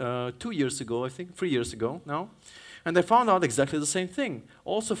exercise 2 years ago, I think, 3 years ago now, and they found out exactly the same thing.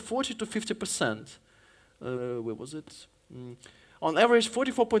 Also 40 to 50%, where was it? On average,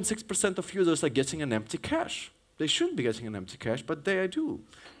 44.6% of users are getting an empty cache. They shouldn't be getting an empty cache, but they do.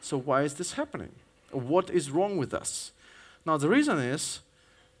 So why is this happening? What is wrong with us? Now the reason is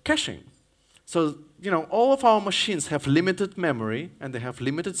caching. So, all of our machines have limited memory, and they have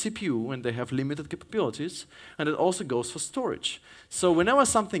limited CPU, and they have limited capabilities, and it also goes for storage. So whenever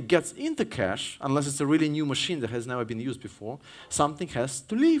something gets into cache, unless it's a really new machine that has never been used before, something has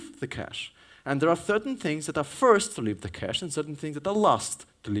to leave the cache. And there are certain things that are first to leave the cache and certain things that are last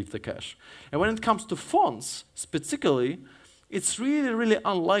to leave the cache. And when it comes to fonts, particularly, it's really, really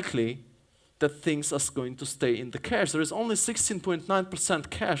unlikely that things are going to stay in the cache. There is only 16.9%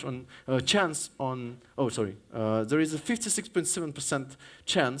 cache on chance on. There is a 56.7%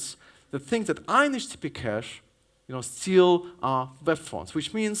 chance that things that are in HTTP cache, still are web fonts,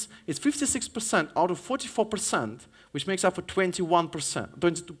 which means it's 56% out of 44%, which makes up for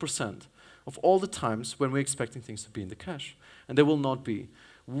 22% of all the times when we're expecting things to be in the cache, and they will not be.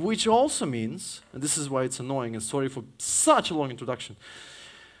 Which also means, and this is why it's annoying, and sorry for such a long introduction,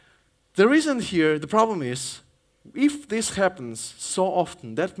 the reason here, the problem is, if this happens so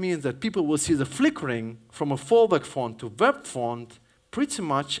often, that means that people will see the flickering from a fallback font to web font pretty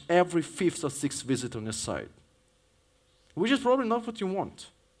much every 5th or 6th visit on your site, which is probably not what you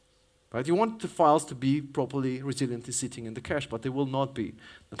want. Right? You want the files to be properly, resiliently sitting in the cache, but they will not be,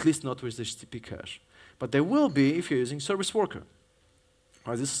 at least not with the HTTP cache. But they will be if you're using Service Worker.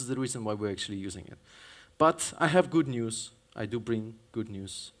 Right? This is the reason why we're actually using it. But I have good news. I do bring good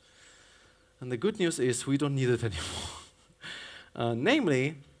news. And the good news is we don't need it anymore.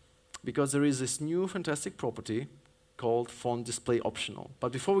 Namely, because there is this new fantastic property called font display optional.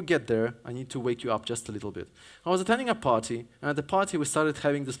 But before we get there, I need to wake you up just a little bit. I was attending a party, and at the party we started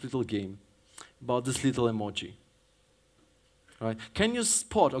having this little game about this little emoji. Right? Can you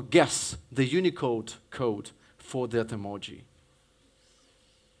spot or guess the Unicode code for that emoji?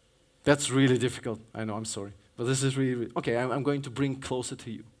 That's really difficult. I know, I'm sorry. But this is really, okay, I'm going to bring closer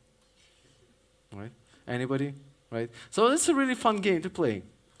to you. Right? Anybody? Right? So it's a really fun game to play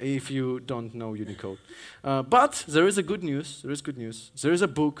if you don't know Unicode. But there is a good news. There is good news. There is a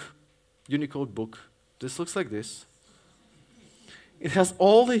book, Unicode book. This looks like this. It has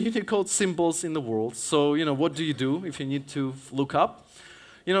all the Unicode symbols in the world. So, what do you do if you need to look up?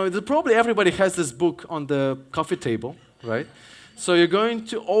 Probably everybody has this book on the coffee table, right? So you're going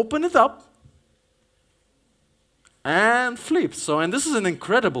to open it up and flip. So, and this is an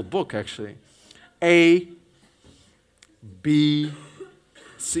incredible book, actually. A, B,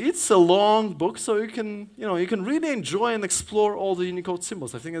 C. It's a long book, so you can really enjoy and explore all the Unicode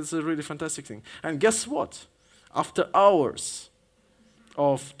symbols. I think it's a really fantastic thing. And guess what? After hours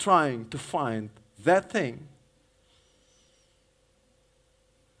of trying to find that thing,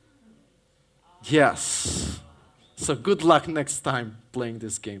 yes. So good luck next time playing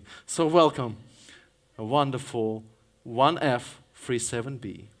this game. So welcome, a wonderful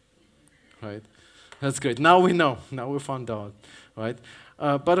 1F37B, right? That's great. Now we know. Now we found out, right?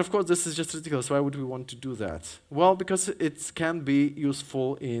 But of course, this is just ridiculous. Why would we want to do that? Well, because it can be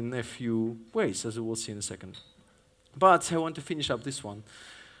useful in a few ways, as we will see in a second. But I want to finish up this one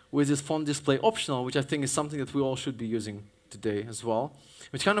with this font display optional, which I think is something that we all should be using today as well,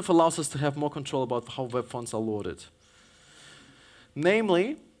 which kind of allows us to have more control about how web fonts are loaded.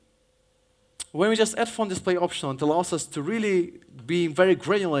 Namely, when we just add font display optional, it allows us to really be very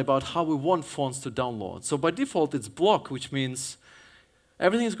granular about how we want fonts to download. So by default, it's block, which means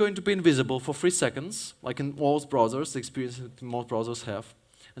everything is going to be invisible for 3 seconds, like in most browsers, the experience that most browsers have.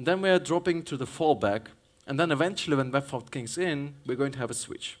 And then we are dropping to the fallback, and then eventually when web font kicks in, we're going to have a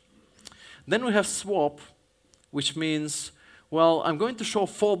switch. Then we have swap, which means Well, I'm going to show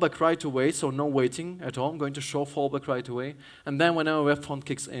fallback right away, so no waiting at all. I'm going to show fallback right away. And then whenever web font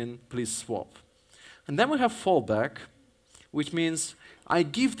kicks in, please swap. And then we have fallback, which means I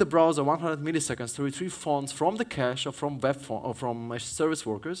give the browser 100 milliseconds to retrieve fonts from the cache or from web font or from my service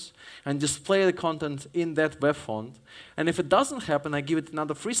workers and display the content in that web font. And if it doesn't happen, I give it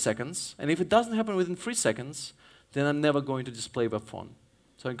another 3 seconds. And if it doesn't happen within 3 seconds, then I'm never going to display web font.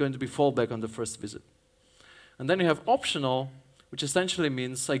 So I'm going to be fallback on the first visit. And then you have optional, which essentially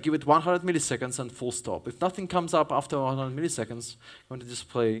means I give it 100 milliseconds and full stop. If nothing comes up after 100 milliseconds, I'm going to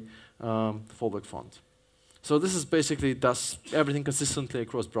display the fallback font. So this is basically does everything consistently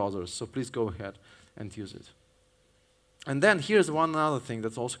across browsers. So please go ahead and use it. And then here's one other thing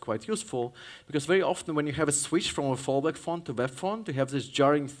that's also quite useful, because very often when you have a switch from a fallback font to web font, you have this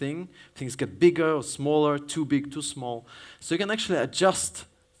jarring thing. Things get bigger or smaller, too big, too small. So you can actually adjust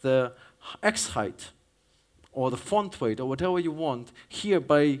the X height or the font weight or whatever you want here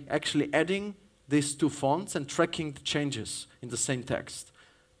by actually adding these two fonts and tracking the changes in the same text.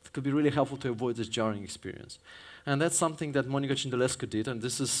 It could be really helpful to avoid this jarring experience. And that's something that Monica Cindulescu did, and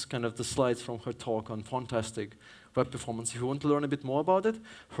this is kind of the slides from her talk on fantastic web performance. If you want to learn a bit more about it,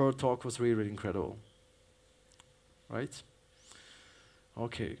 her talk was really, really incredible. Right?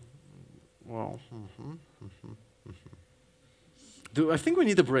 Okay. Well, I think we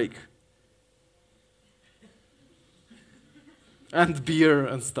need a break. And beer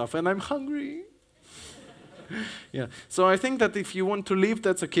and stuff, and I'm hungry. Yeah, so I think that if you want to leave,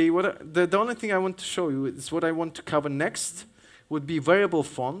 that's okay. The only thing I want to show you is what I want to cover next would be variable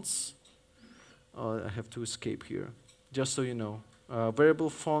fonts. I have to escape here, just so you know. Variable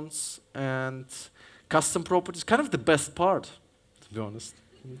fonts and custom properties, kind of the best part, to be honest.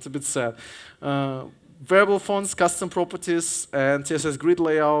 It's a bit sad. Variable fonts, custom properties, and CSS grid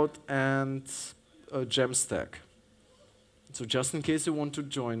layout, and a gem stack. So just in case you want to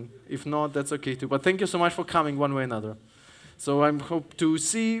join. If not, that's okay too. But thank you so much for coming one way or another. So I hope to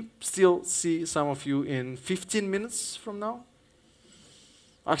still see some of you in 15 minutes from now.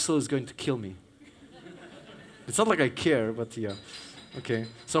 Axel is going to kill me. It's not like I care, but yeah. Okay.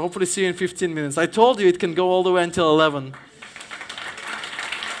 So hopefully see you in 15 minutes. I told you it can go all the way until 11.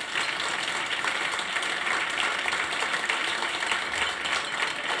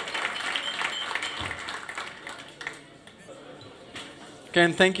 Okay,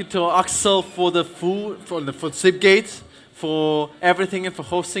 and thank you to Axel for the food, for Zipgate, for everything and for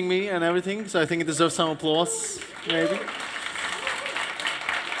hosting me and everything. So I think it deserves some applause, maybe.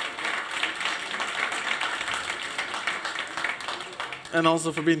 And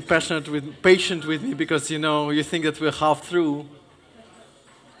also for being patient with me, because you think that we're half through.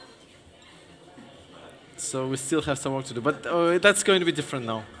 So we still have some work to do, but that's going to be different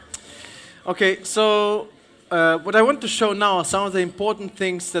now. Okay, so what I want to show now are some of the important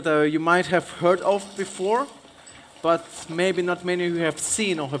things that you might have heard of before, but maybe not many of you have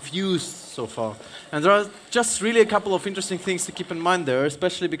seen or have used so far. And there are just really a couple of interesting things to keep in mind there,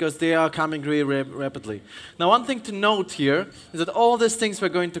 especially because they are coming really rapidly. Now, one thing to note here is that all these things we're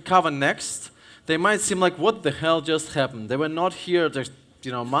going to cover next, they might seem like, what the hell just happened? They were not here just,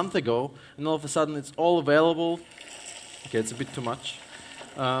 a month ago, and all of a sudden it's all available. Okay, it's a bit too much.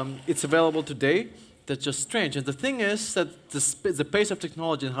 It's available today. That's just strange. And the thing is that the pace of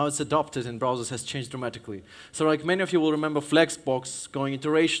technology and how it's adopted in browsers has changed dramatically. So like many of you will remember Flexbox going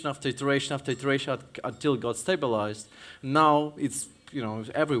iteration after iteration after iteration until it got stabilized. Now it's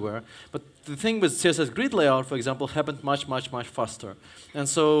everywhere. But the thing with CSS grid layout, for example, happened much, much, much faster. And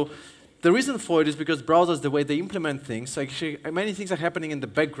so the reason for it is because browsers, the way they implement things, actually many things are happening in the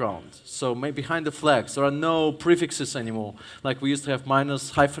background. So maybe behind the flags, there are no prefixes anymore. Like we used to have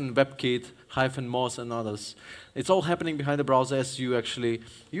minus, hyphen WebKit, hyphen Moz and others. It's all happening behind the browser as you actually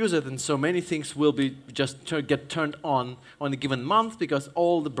use it, and so many things will be just get turned on a given month because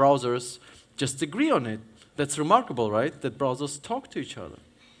all the browsers just agree on it. That's remarkable, right? That browsers talk to each other.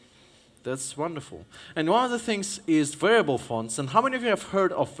 That's wonderful. And one of the things is variable fonts. And how many of you have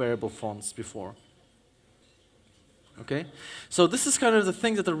heard of variable fonts before? Okay, so this is kind of the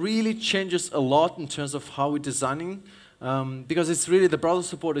thing that really changes a lot in terms of how we're designing. Because it's really the browser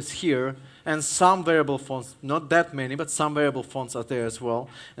support is here, and some variable fonts, not that many, but some variable fonts are there as well.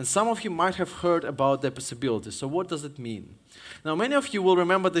 And some of you might have heard about their possibilities. So what does it mean? Now, many of you will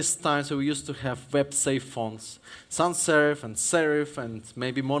remember this time, so we used to have web-safe fonts, sans serif and serif, and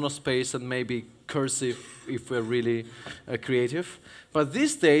maybe monospace and maybe cursive if we're really creative. But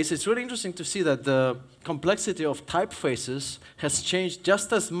these days, it's really interesting to see that the complexity of typefaces has changed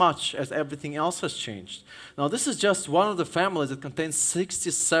just as much as everything else has changed. Now, this is just one of the families that contains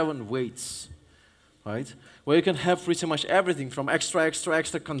 67 weights, right? where you can have pretty much everything from extra, extra,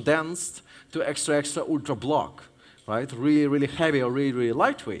 extra condensed to extra, extra ultra block, right? Really, really heavy or really, really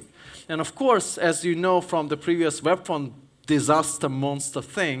lightweight. And of course, as you know from the previous web font disaster monster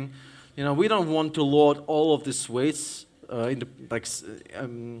thing, we don't want to load all of these weights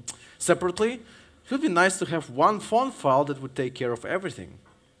separately. It would be nice to have one font file that would take care of everything.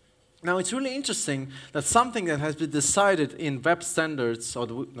 Now, it's really interesting that something that has been decided in web standards, or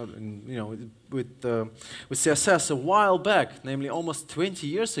with CSS a while back, namely almost 20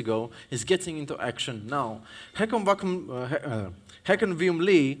 years ago, is getting into action now. Hakan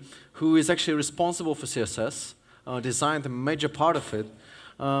Lee, who is actually responsible for CSS, designed a major part of it.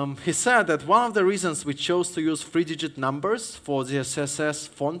 He said that one of the reasons we chose to use 3-digit numbers for the CSS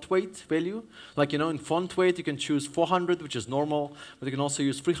font weight value, like in font weight you can choose 400, which is normal, but you can also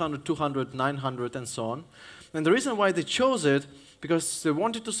use 300, 200, 900, and so on. And the reason why they chose it, because they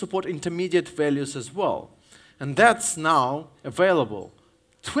wanted to support intermediate values as well. And that's now available.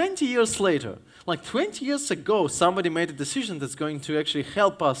 20 years later, like 20 years ago, somebody made a decision that's going to actually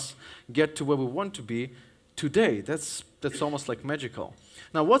help us get to where we want to be today. That's almost like magical.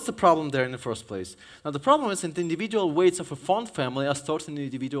 Now, what's the problem there in the first place? Now, the problem is that the individual weights of a font family are stored in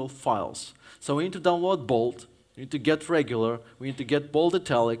individual files. So we need to download bold, we need to get regular, we need to get bold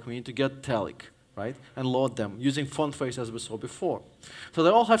italic, we need to get italic, right? And load them using font face as we saw before. So they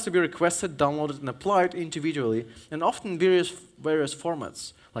all have to be requested, downloaded, and applied individually, and often in various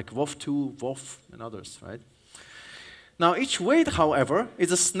formats, like WOF2, WOF, and others, right? Now, each weight, however,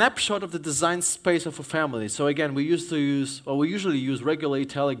 is a snapshot of the design space of a family. So again, we usually use regular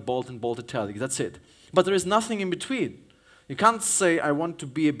italic, bold, and bold italic. That's it. But there is nothing in between. You can't say, I want to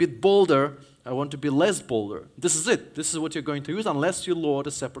be a bit bolder, I want to be less bolder. This is it. This is what you're going to use unless you load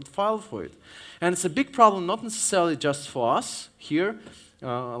a separate file for it. And it's a big problem, not necessarily just for us here,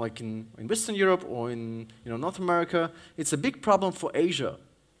 like in Western Europe or in North America. It's a big problem for Asia.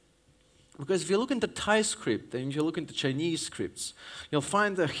 Because if you look into Thai script and you look into Chinese scripts, you'll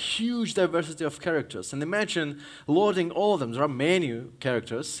find a huge diversity of characters. And imagine loading all of them. There are many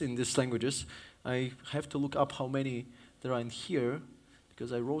characters in these languages. I have to look up how many there are in here,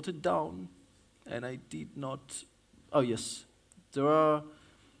 because I wrote it down, and I did not... Oh, yes. There are...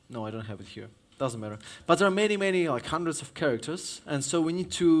 No, I don't have it here. Doesn't matter. But there are many, many, like hundreds of characters, and so we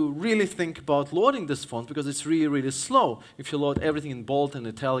need to really think about loading this font because it's really, really slow if you load everything in bold and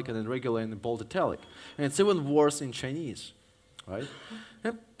italic and in regular and in bold italic. And it's even worse in Chinese, right?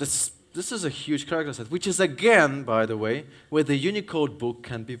 Yep. This is a huge character set, which is again, by the way, where the Unicode book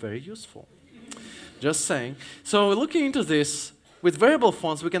can be very useful. Just saying. So looking into this, with variable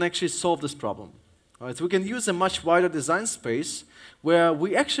fonts, we can actually solve this problem. Right? So we can use a much wider design space where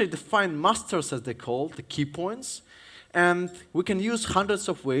we actually define masters, as they call, the key points, and we can use hundreds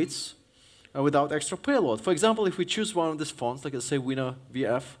of weights without extra payload. For example, if we choose one of these fonts, like let's say Winner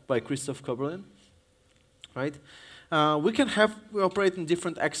VF by Christoph Koberlin, right? We operate in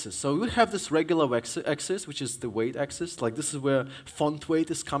different axes. So we have this regular axis, which is the weight axis. Like this is where font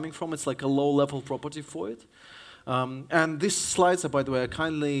weight is coming from. It's like a low-level property for it. And these slides are, by the way,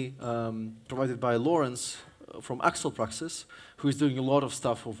 kindly provided by Lawrence from Axel Praxis, who is doing a lot of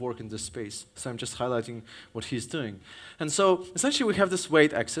stuff of work in this space. So I'm just highlighting what he's doing. And so essentially we have this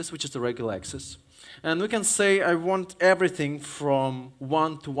weight axis, which is the regular axis. And we can say I want everything from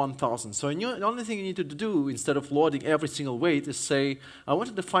 1 to 1,000. So the only thing you need to do instead of loading every single weight is say, I want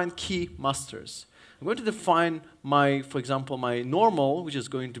to define key masters. I'm going to define for example, my normal, which is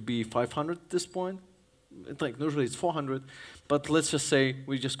going to be 500 at this point. Usually it's 400, but let's just say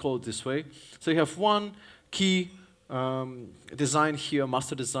we just call it this way. So you have one key design here,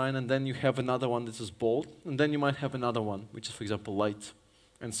 master design, and then you have another one that is bold, and then you might have another one, which is, for example, light,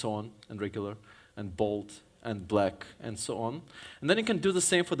 and so on, and regular, and bold, and black, and so on. And then you can do the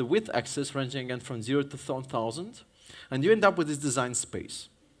same for the width axis, ranging again from 0 to 1,000, and you end up with this design space,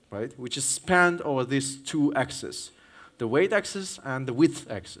 right, which is spanned over these two axes, the weight axis and the width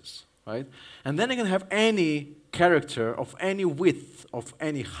axis, right? And then you can have any character of any width, of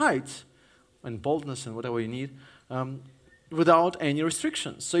any height, and boldness and whatever you need, without any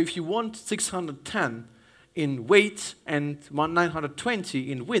restrictions. So if you want 610 in weight and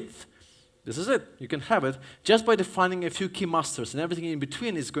 920 in width, this is it. You can have it just by defining a few key masters, and everything in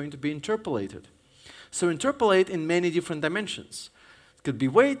between is going to be interpolated. So interpolate in many different dimensions. It could be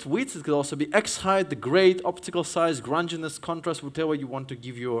weight, width, it could also be X height, the grade, optical size, grunginess, contrast, whatever you want to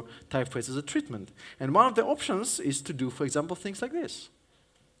give your typeface as a treatment. And one of the options is to do, for example, things like this.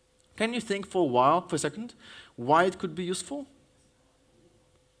 Can you think for a second, why it could be useful?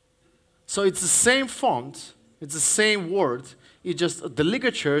 So it's the same font, it's the same word It's just the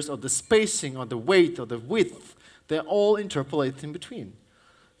ligatures or the spacing or the weight or the width, they're all interpolated in between.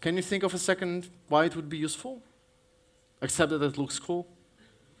 Can you think of a second why it would be useful? Except that it looks cool.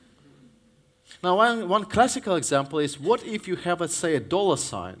 Now, one classical example is, what if you have, let's say, a dollar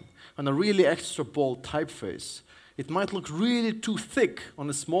sign on a really extra bold typeface? It might look really too thick on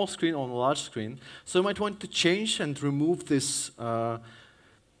a small screen or on a large screen, so you might want to change and remove this, the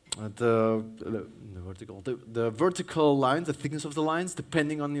vertical lines, the thickness of the lines,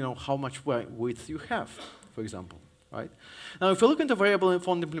 depending on how much width you have, for example. Right? Now, if you look into variable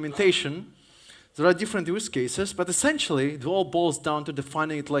font implementation, there are different use cases, but essentially it all boils down to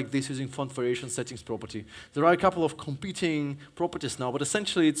defining it like this using font variation settings property. There are a couple of competing properties now, but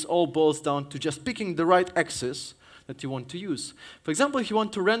essentially it all boils down to just picking the right axis that you want to use. For example, if you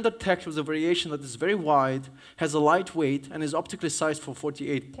want to render text with a variation that is very wide, has a light weight, and is optically sized for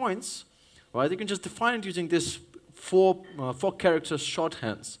 48 points, right, you can just define it using this four characters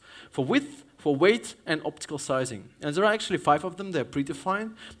shorthands for width, for weight, and optical sizing. And there are actually 5 of them. They're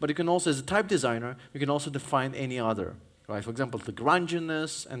predefined, but you can also, as a type designer, you can also define any other, right? For example, the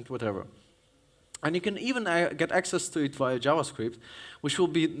grunginess and whatever. And you can even get access to it via JavaScript, which will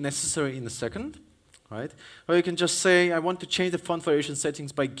be necessary in a second, right? Or you can just say, I want to change the font variation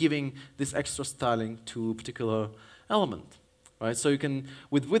settings by giving this extra styling to a particular element. Right? So you can,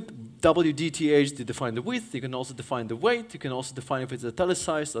 with WDTH, define the width. You can also define the weight. You can also define if it's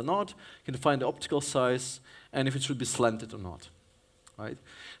italicized or not. You can define the optical size and if it should be slanted or not. Right?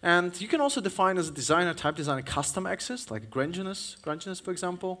 And you can also define as a designer, type designer, custom axis, like grunginess, for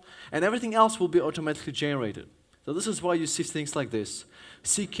example. And everything else will be automatically generated. So this is why you see things like this,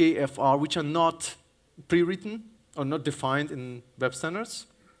 CKFR, which are not pre-written or not defined in web standards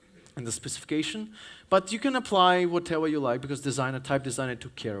in the specification, but you can apply whatever you like because type designer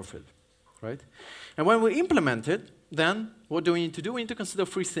took care of it, right? And when we implement it, then what do we need to do? We need to consider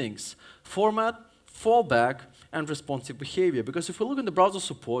 3 things: format, fallback, and responsive behavior. Because if we look at the browser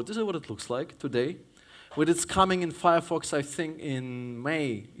support, this is what it looks like today. With it's coming in Firefox, I think in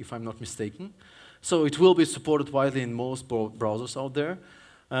May, if I'm not mistaken. So it will be supported widely in most browsers out there.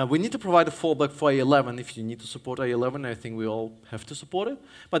 We need to provide a fallback for A11 if you need to support A11. I think we all have to support it.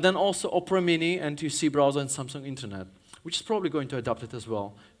 But then also Opera Mini, NTC browser, and Samsung Internet, which is probably going to adopt it as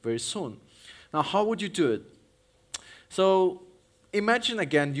well very soon. Now, how would you do it? So imagine,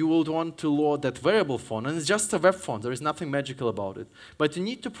 again, you would want to load that variable font, and it's just a web font. There is nothing magical about it. But you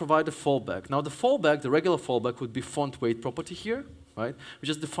need to provide a fallback. Now, the fallback, the regular fallback, would be font weight property here, right? We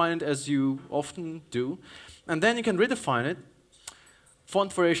just define it as you often do. And then you can redefine it.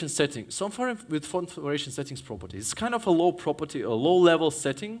 Font variation settings. So with font variation settings property, it's kind of a low-level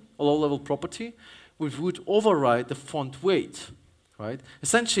setting, a low-level property, which would override the font weight, right?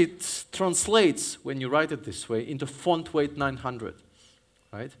 Essentially, it translates, when you write it this way, into font weight 900,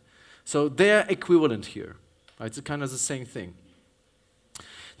 right? So they're equivalent here, right? It's kind of the same thing.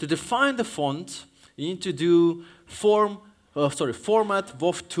 To define the font, you need to do format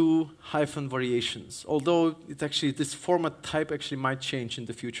WOF2 hyphen variations. Although this format type actually might change in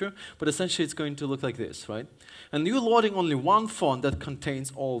the future, but essentially it's going to look like this, right? And you're loading only one font that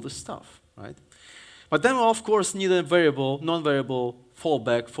contains all the stuff, right? But then we'll of course need a non-variable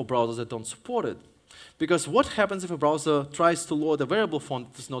fallback for browsers that don't support it. Because what happens if a browser tries to load a variable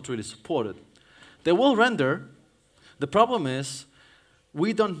font that's not really supported? They will render. The problem is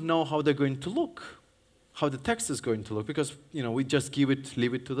we don't know how they're going to look, how the text is going to look, because we just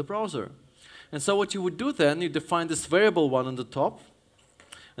leave it to the browser. And so what you would do then, you define this variable one on the top,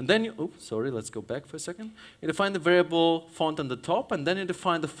 and then let's go back for a second. You define the variable font on the top, and then you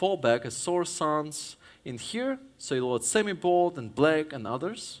define the fallback as source sans in here, so you load semi-bold and black and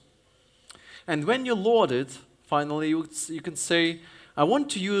others. And when you load it, finally you can say, I want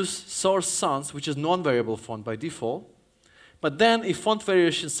to use source sans, which is non-variable font by default, but then if font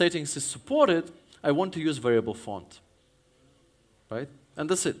variation settings is supported, I want to use variable font, right? And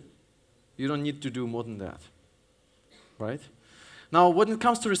that's it. You don't need to do more than that, right? Now, when it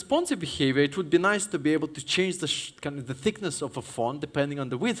comes to responsive behavior, it would be nice to be able to change the thickness of a font depending on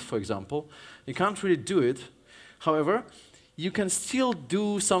the width, for example. You can't really do it. However, you can still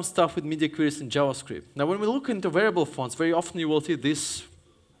do some stuff with media queries in JavaScript. Now, when we look into variable fonts, very often you will see this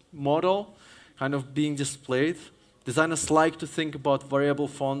model kind of being displayed. Designers like to think about variable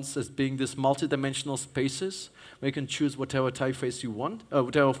fonts as being these multi-dimensional spaces where you can choose whatever typeface you want,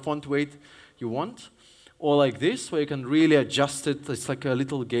 whatever font weight you want. Or like this, where you can really adjust it. It's like a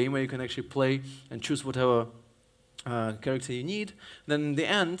little game where you can actually play and choose whatever character you need. Then in the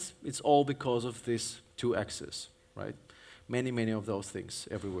end, it's all because of these 2 axes, right? Many of those things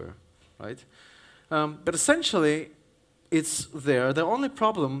everywhere, right? But essentially, it's there. The only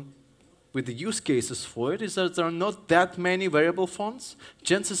problem with the use cases for it is that there are not that many variable fonts.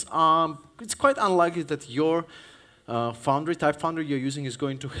 Chances are, it's quite unlikely that your type foundry you're using is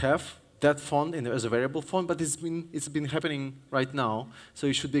going to have that font as a variable font, but it's been happening right now, so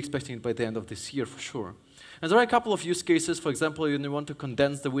you should be expecting it by the end of this year for sure. And there are a couple of use cases. For example, you want to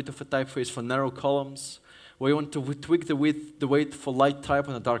condense the width of a typeface for narrow columns, or you want to tweak the weight for light type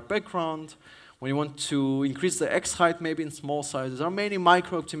on a dark background, when you want to increase the X height maybe in small sizes. There are many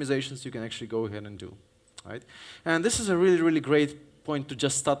micro optimizations you can actually go ahead and do, right? And this is a really, really great point to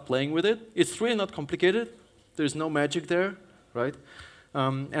just start playing with it. It's really not complicated. There's no magic there, right?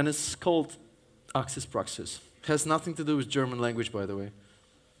 And it's called Axis Praxis. It has nothing to do with German language, by the way.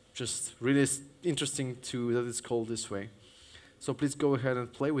 Just really interesting that it's called this way. So please go ahead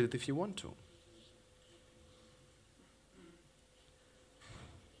and play with it if you want to.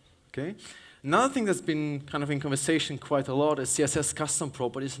 Okay. Another thing that's been kind of in conversation quite a lot is CSS custom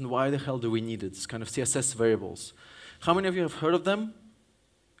properties and why the hell do we need it? It's kind of CSS variables. How many of you have heard of them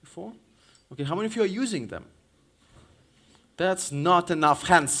before? Okay, how many of you are using them? That's not enough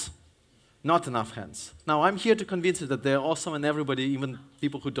hands. Not enough hands. Now, I'm here to convince you that they're awesome and everybody, even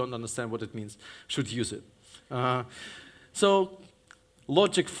people who don't understand what it means, should use it. So,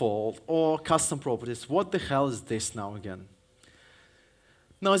 logic fault or custom properties, what the hell is this now again?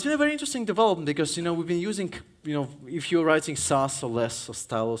 Now, it's been a very interesting development because, we've been using, if you're writing Sass or less or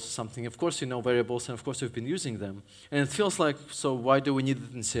stylus or something, of course you know variables and of course we've been using them. And it feels like, so why do we need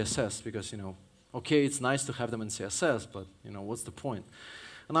it in CSS? Because, okay, it's nice to have them in CSS, but, what's the point?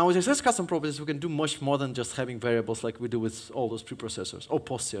 And now with CSS custom properties, we can do much more than just having variables like we do with all those preprocessors, or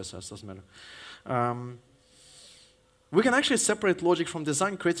post-CSS, doesn't matter. We can actually separate logic from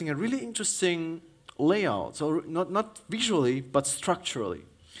design, creating a really interesting layout, so not visually, but structurally.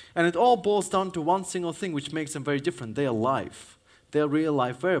 And it all boils down to one single thing which makes them very different. They are live. They are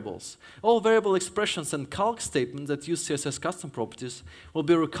real-life variables. All variable expressions and calc statements that use CSS custom properties will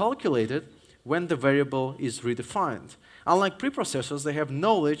be recalculated when the variable is redefined. Unlike preprocessors, they have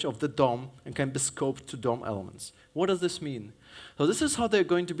knowledge of the DOM and can be scoped to DOM elements. What does this mean? So this is how they're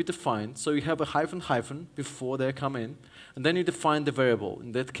going to be defined. So you have a hyphen before they come in, and then you define the variable,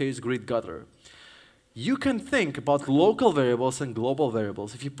 in that case, grid gutter. You can think about local variables and global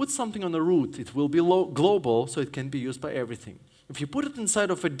variables. If you put something on a root, it will be global, so it can be used by everything. If you put it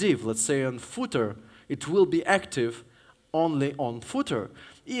inside of a div, let's say on footer, it will be active only on footer.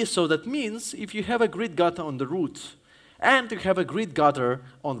 So that means if you have a grid gutter on the root and you have a grid gutter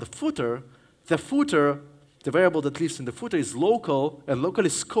on the footer, the variable that lives in the footer is local and locally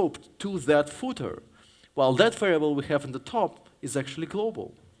scoped to that footer, while that variable we have in the top is actually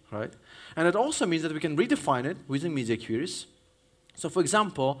global, right? And it also means that we can redefine it using media queries. So for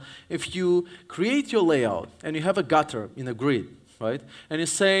example, if you create your layout and you have a gutter in a grid, right? And you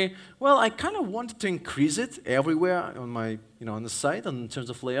say, well, I kind of wanted to increase it everywhere on my, on the site in terms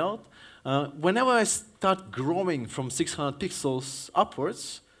of layout. Whenever I start growing from 600 pixels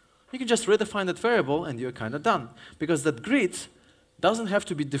upwards, you can just redefine that variable and you're kind of done. Because that grid doesn't have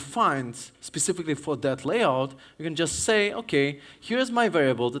to be defined specifically for that layout. You can just say, okay, here's my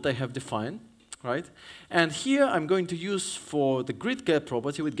variable that I have defined, right? And here I'm going to use for the grid get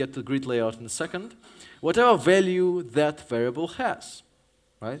property, we'll get to the grid layout in a second, whatever value that variable has,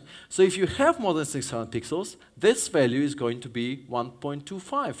 right? So if you have more than 600 pixels, this value is going to be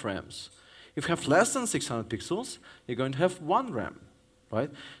 1.25 rams. If you have less than 600 pixels, you're going to have 1 ram, right?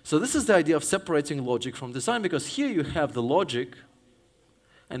 So this is the idea of separating logic from design, because here you have the logic,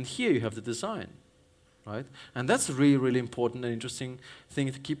 and here you have the design, right? And that's a really, really important and interesting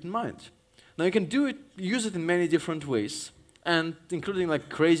thing to keep in mind. Now you can use it in many different ways, and including like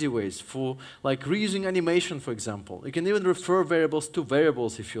crazy ways for like reusing animation, for example. You can even refer variables to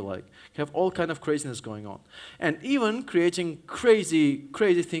variables if you like. You have all kind of craziness going on. And even creating crazy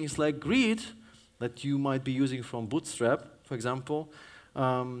things like grid that you might be using from Bootstrap, for example,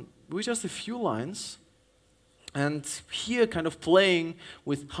 with just a few lines. And here kind of playing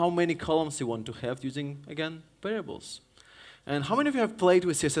with how many columns you want to have using, again, variables. And how many of you have played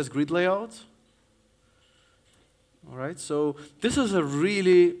with CSS grid layout? All right, so this is a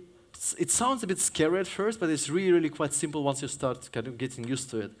really, it sounds a bit scary at first, but it's really, really quite simple once you start kind of getting used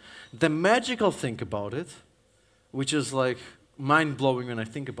to it. The magical thing about it, which is like mind-blowing when I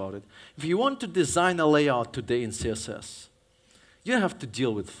think about it, if you want to design a layout today in CSS, you don't have to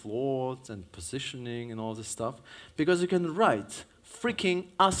deal with floats and positioning and all this stuff, because you can write freaking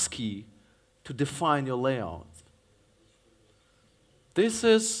ASCII to define your layout. This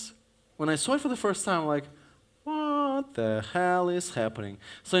is, when I saw it for the first time, like, what? the hell is happening?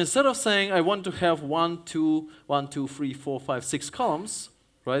 So instead of saying I want to have 1, 2, 1, 2, 3, 4, 5, 6 columns,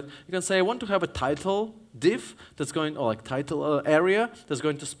 right? You can say I want to have a title div that's going, or like title area that's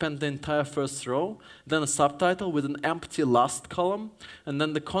going to span the entire first row, then a subtitle with an empty last column, and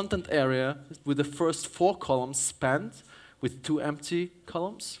then the content area with the first 4 columns spanned with 2 empty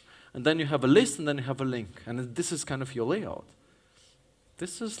columns, and then you have a list, and then you have a link, and this is kind of your layout.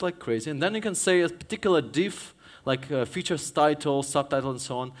 This is like crazy, and then you can say a particular div, like features title, subtitle, and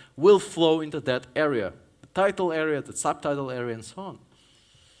so on, will flow into that area, the title area, the subtitle area, and so on.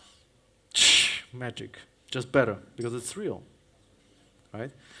 Magic, just better, because it's real,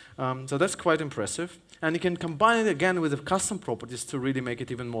 right? So that's quite impressive. And you can combine it again with the custom properties to really make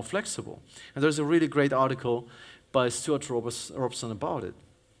it even more flexible. And there's a really great article by Stuart Robson about it,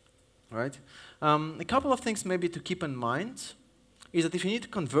 right? A couple of things maybe to keep in mind is that if you need to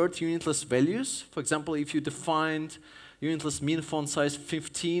convert unitless values, for example, if you defined unitless min font size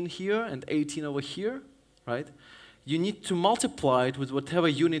 15 here and 18 over here, right? You need to multiply it with whatever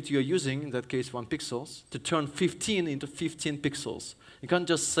unit you're using, in that case 1 pixels, to turn 15 into 15 pixels. You can't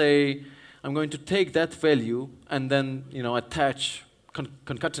just say, I'm going to take that value and then attach,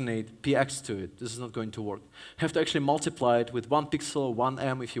 concatenate px to it. This is not going to work. You have to actually multiply it with 1 pixel or 1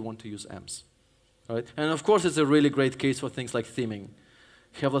 em if you want to use ems. Right? And of course, it's a really great case for things like theming.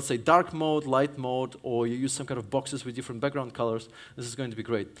 If you have, let's say, dark mode, light mode, or you use some kind of boxes with different background colors, this is going to be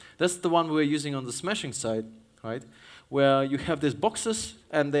great. That's the one we're using on the smashing side, right? Where you have these boxes,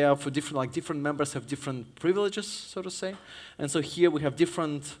 and they are for different, like different members have different privileges, so to say. And so here we have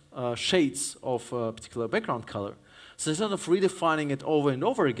different shades of a particular background color. So instead of redefining it over and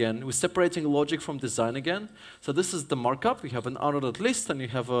over again, we're separating logic from design again. So this is the markup. You have an unordered list, and you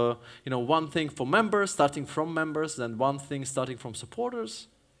have a, one thing for members, starting from members, then one thing starting from supporters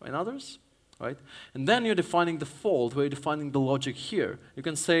and others, right? And then you're defining the fold, where you're defining the logic here. You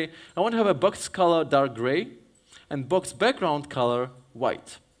can say, I want to have a box color dark gray, and box background color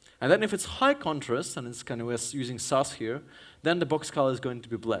white. And then if it's high contrast, and it's kind of using SAS here, then the box color is going to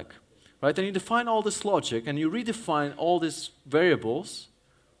be black. Right? And you define all this logic, and you redefine all these variables,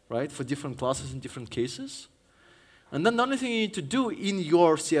 right, for different classes in different cases. And then the only thing you need to do in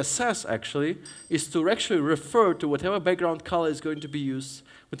your CSS, actually, is to actually refer to whatever background color is going to be used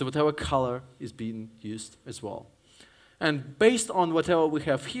with whatever color is being used as well. And based on whatever we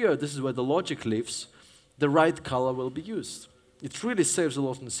have here, this is where the logic lives, the right color will be used. It really saves a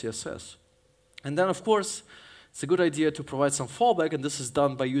lot in CSS. And then, of course, it's a good idea to provide some fallback, and this is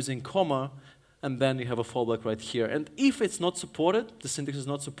done by using comma, and then you have a fallback right here. And if it's not supported, the syntax is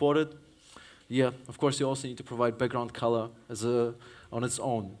not supported, yeah, of course you also need to provide background color as on its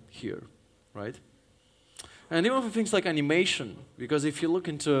own here, right? And even for things like animation, because if you look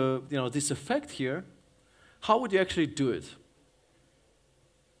into this effect here, how would you actually do it?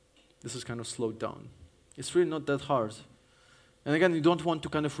 This is kind of slowed down. It's really not that hard. And again, you don't want to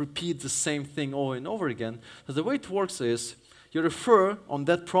kind of repeat the same thing over and over again. So the way it works is you refer on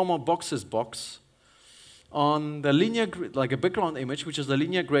that promo boxes box on the linear, like a background image, which is the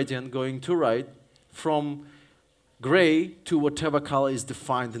linear gradient going to right from gray to whatever color is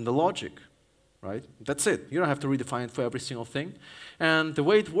defined in the logic, right? That's it. You don't have to redefine it for every single thing. And the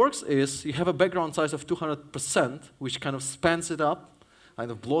way it works is you have a background size of 200%, which kind of spans it up,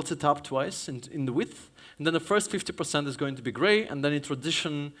 kind of bloats it up twice in the width. And then the first 50% is going to be gray, and then you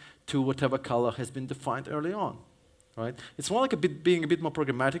transition to whatever color has been defined early on, right? It's more like being a bit more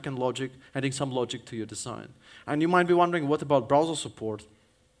programmatic and logic, adding some logic to your design. And you might be wondering, what about browser support?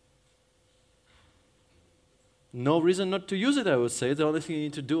 No reason not to use it, I would say. The only thing you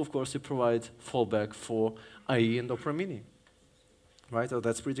need to do, of course, is provide fallback for IE and Opera Mini, right? So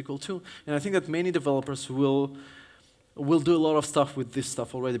that's pretty cool too. And I think that many developers will do a lot of stuff with this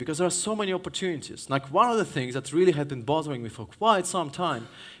stuff already, because there are so many opportunities. Like, one of the things that really had been bothering me for quite some time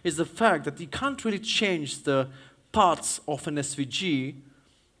is the fact that you can't really change the parts of an SVG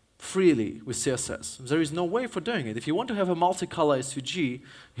freely with CSS. There is no way for doing it. If you want to have a multicolor SVG,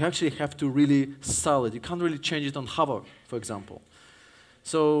 you actually have to really style it. You can't really change it on hover, for example.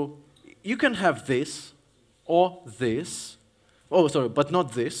 So you can have this or this. Oh, sorry, but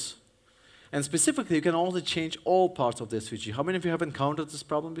not this. And specifically, you can also change all parts of the SVG. How many of you have encountered this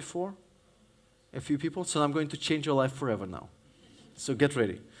problem before? A few people? So I'm going to change your life forever now. So get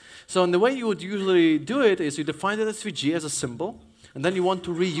ready. So the way you would usually do it is you define the SVG as a symbol, and then you want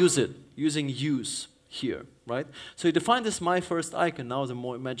to reuse it using use here, right? So you define this my first icon. Now the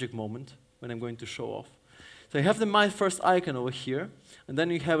magic moment when I'm going to show off. So you have the my first icon over here, and then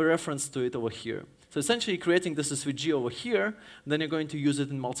you have a reference to it over here. So essentially creating this SVG over here, and then you're going to use it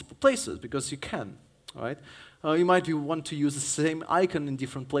in multiple places, because you can. right? You might want to use the same icon in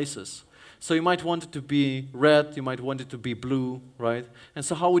different places. So you might want it to be red, you might want it to be blue, right? And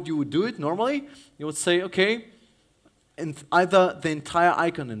so how would you do it normally? You would say, okay, either the entire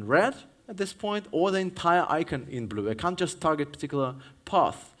icon in red at this point or the entire icon in blue. I can't just target particular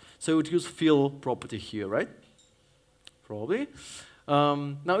path. So I would use fill property here, right? Probably.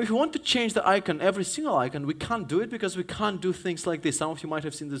 Now, if you want to change the icon, every single icon, we can't do it because we can't do things like this. Some of you might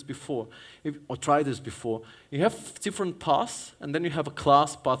have seen this before, or tried this before. You have different paths, and then you have a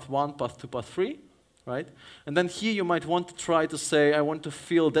class, path 1, path 2, path 3, right? And then here you might want to try to say, I want to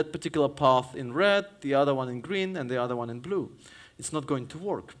fill that particular path in red, the other one in green, and the other one in blue. It's not going to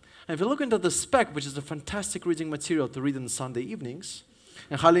work. And if you look into the spec, which is a fantastic reading material to read on Sunday evenings,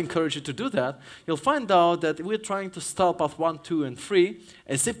 I highly encourage you to do that, you'll find out that we're trying to style path 1, 2, and 3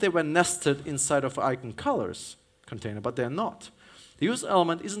 as if they were nested inside of icon colors container, but they're not. The use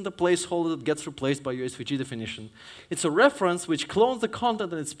element isn't a placeholder that gets replaced by your SVG definition. It's a reference which clones the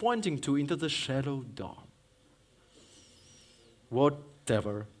content that it's pointing to into the shadow DOM.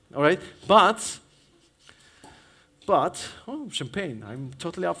 Whatever, all right? But, oh, champagne, I'm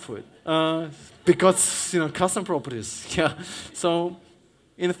totally up for it. Because, custom properties, yeah. So,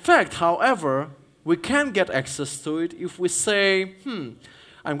 in fact, however, we can get access to it if we say,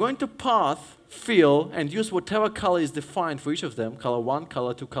 I'm going to path, fill, and use whatever color is defined for each of them, color 1,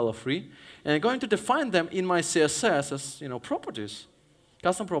 color 2, color 3, and I'm going to define them in my CSS as, properties.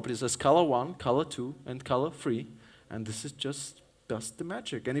 Custom properties as color 1, color 2, and color 3, and this is just the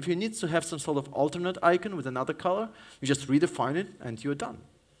magic. And if you need to have some sort of alternate icon with another color, you just redefine it, and you're done.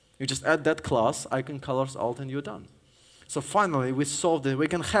 You just add that class, icon colors alt, and you're done. So finally, we solved it. We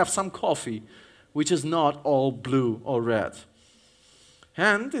can have some coffee, which is not all blue or red.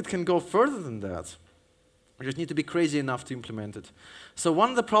 And it can go further than that. We just need to be crazy enough to implement it. So one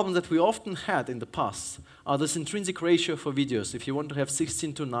of the problems that we often had in the past are this intrinsic ratio for videos. If you want to have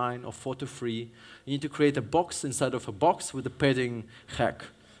 16:9 or 4:3, you need to create a box inside of a box with a padding hack.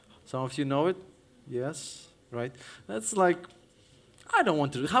 Some of you know it? Yes, right? That's like, I don't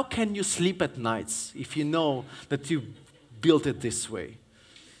want to do it. How can you sleep at nights if you know that you built it this way?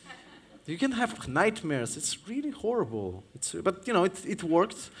 You can have nightmares. It's really horrible. But it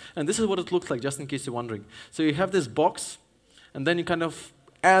worked, and this is what it looks like, just in case you're wondering. So you have this box, and then you kind of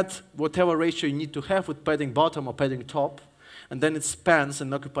add whatever ratio you need to have with padding bottom or padding top, and then it spans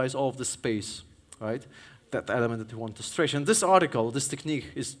and occupies all of the space, right? That element that you want to stretch. And this article, this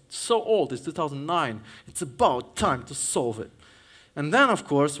technique, is so old. It's 2009. It's about time to solve it. And then, of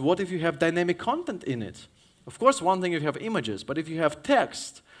course, what if you have dynamic content in it? Of course, one thing if you have images, but if you have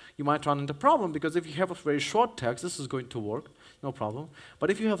text, you might run into a problem, because if you have a very short text, this is going to work, no problem. But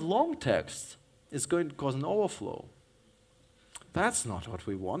if you have long text, it's going to cause an overflow. That's not what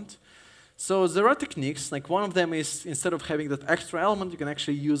we want. So there are techniques, like one of them is, instead of having that extra element, you can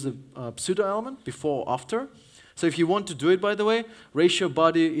actually use a pseudo element before or after. So if you want to do it, by the way, ratio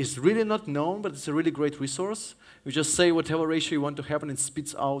body is really not known, but it's a really great resource. You just say whatever ratio you want to have, and it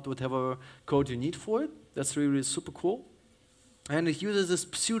spits out whatever code you need for it. That's really, really super cool. And it uses this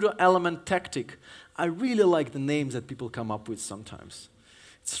pseudo-element tactic. I really like the names that people come up with sometimes.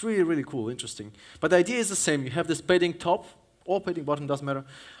 It's really, really cool, interesting. But the idea is the same. You have this padding top, or padding bottom, doesn't matter,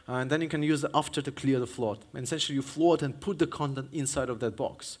 and then you can use the after to clear the float. And essentially, you float and put the content inside of that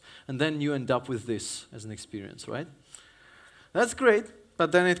box. And then you end up with this as an experience, right? That's great.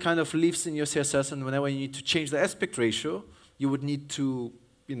 But then it kind of lives in your CSS, and whenever you need to change the aspect ratio, you would need to,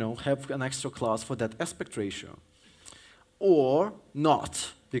 have an extra class for that aspect ratio. Or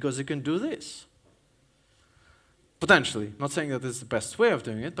not, because you can do this. Potentially, not saying that this is the best way of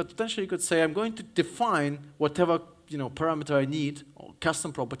doing it, but potentially you could say, I'm going to define whatever parameter I need, or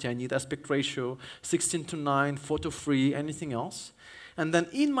custom property I need, aspect ratio, 16:9, 4:3, anything else. And then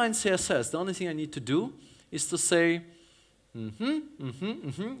in my CSS, the only thing I need to do is to say,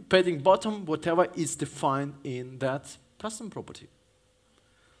 padding bottom, whatever is defined in that custom property,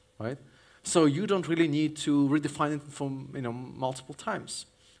 right? So you don't really need to redefine it from multiple times.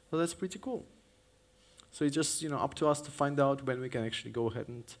 So that's pretty cool. So it's just up to us to find out when we can actually go ahead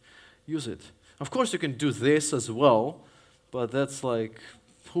and use it. Of course, you can do this as well, but that's like,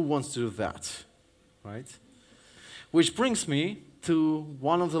 who wants to do that, right? Which brings me to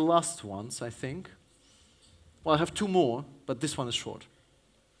one of the last ones, I think. Well, I have two more, but this one is short.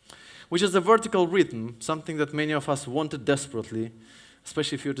 Which is the vertical rhythm, something that many of us wanted desperately,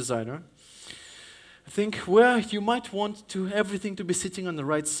 especially if you're a designer. I think where you might want everything to be sitting on the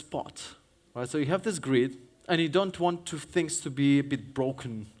right spot. Right? So you have this grid, and you don't want things to be a bit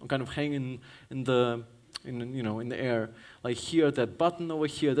broken or kind of hanging in the air. Like here, that button over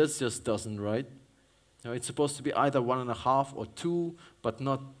here, that just doesn't, right? It's supposed to be either 1.5 or 2, but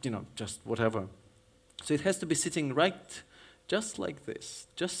not, just whatever. So it has to be sitting right, just like this,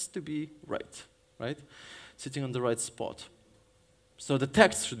 just to be right? Sitting on the right spot. So the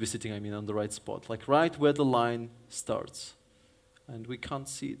text should be sitting, on the right spot, like right where the line starts. And we can't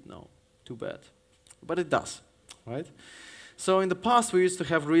see it now, too bad. But it does, right? So in the past, we used to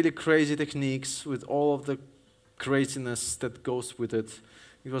have really crazy techniques with all of the craziness that goes with it.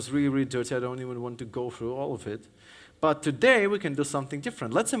 It was really, really dirty. I don't even want to go through all of it. But today, we can do something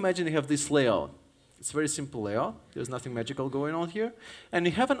different. Let's imagine you have this layout. It's a very simple layout. There's nothing magical going on here. And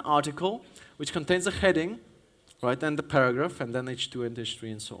you have an article which contains a heading, right, and the paragraph, and then H2 and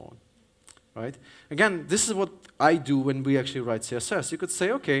H3 and so on. Right? Again, this is what I do when we actually write CSS. You could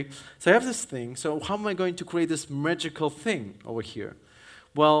say, okay, so I have this thing, so how am I going to create this magical thing over here?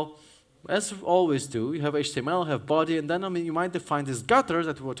 Well, as we always do, you have HTML, you have body, and then you might define this gutter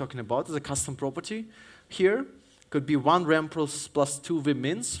that we were talking about as a custom property. Here, could be 1 rem plus 2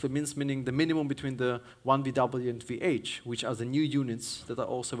 vmins, vmins meaning the minimum between the 1 VW and VH, which are the new units that are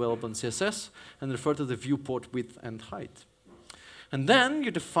also available in CSS, and refer to the viewport width and height. And then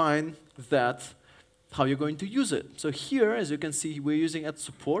you define that, how you're going to use it. So here, as you can see, we're using add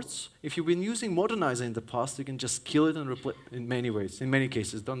supports. If you've been using Modernizer in the past, you can just kill it and replace in many ways. In many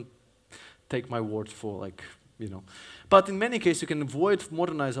cases, don't take my word for But in many cases, you can avoid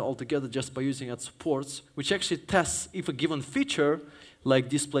Modernizer altogether just by using add supports, which actually tests if a given feature, like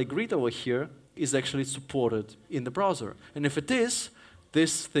display grid over here, is actually supported in the browser. And if it is,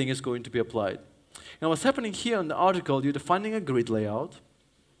 this thing is going to be applied. Now what's happening here in the article, you're defining a grid layout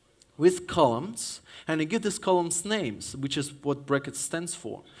with columns, and you give these columns names, which is what bracket stands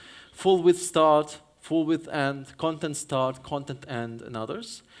for. Full width start, full width end, content start, content end, and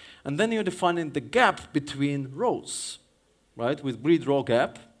others. And then you're defining the gap between rows, right, with grid row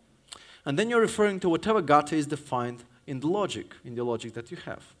gap. And then you're referring to whatever gutter is defined in the logic that you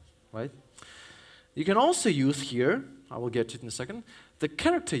have, right? You can also use here, I will get to it in a second, the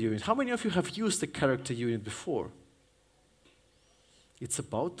character unit. How many of you have used the character unit before? It's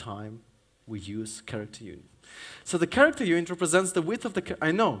about time we use character unit. So the character unit represents the width of the,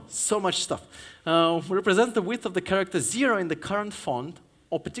 I know, so much stuff. Represents the width of the character 0 in the current font,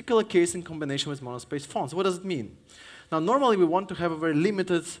 or particular case in combination with monospace fonts. What does it mean? Now normally we want to have a very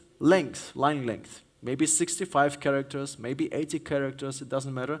limited length, line length. Maybe 65 characters, maybe 80 characters, it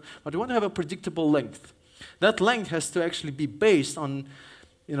doesn't matter. But we want to have a predictable length. That length has to actually be based on,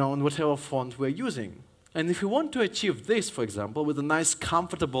 on whatever font we're using. And if we want to achieve this, for example, with a nice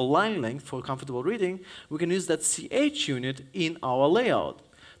comfortable line length for comfortable reading, we can use that CH unit in our layout.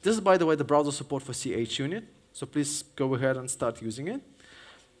 This is, by the way, the browser support for CH unit. So please go ahead and start using it.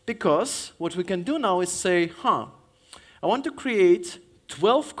 Because what we can do now is say, I want to create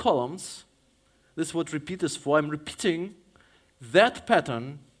 12 columns. This is what repeat is for. I'm repeating that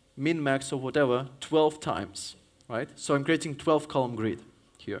pattern, min, max, or whatever, 12 times, right? So I'm creating 12 column grid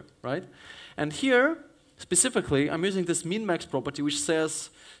here, right? And here, specifically, I'm using this min, max property, which says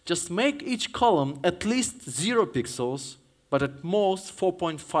just make each column at least 0 pixels, but at most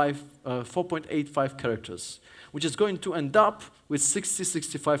 4.85 characters, which is going to end up with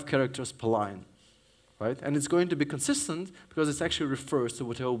 65 characters per line, right? And it's going to be consistent because it actually refers to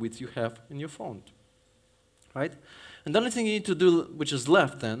whatever width you have in your font, right? And the only thing you need to do, which is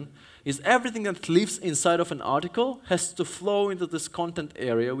left then, is everything that lives inside of an article has to flow into this content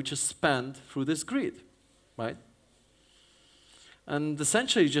area, which is spanned through this grid, right? And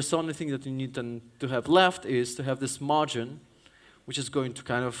essentially, just the only thing that you need then to have left is to have this margin, which is going to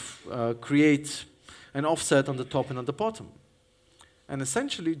kind of create an offset on the top and on the bottom. And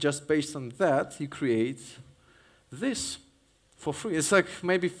essentially, just based on that, you create this for free. It's like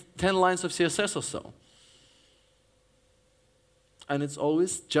maybe 10 lines of CSS or so. And it's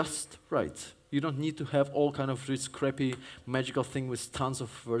always just right. You don't need to have all kind of this crappy magical thing with tons of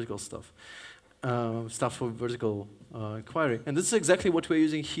vertical stuff. Stuff for vertical query. And this is exactly what we're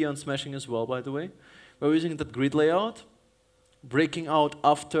using here on Smashing as well, by the way. We're using that grid layout, breaking out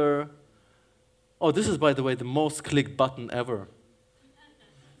after. Oh, this is, by the way, the most clicked button ever.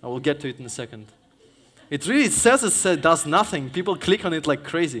 I will get to it in a second. It really says it does nothing. People click on it like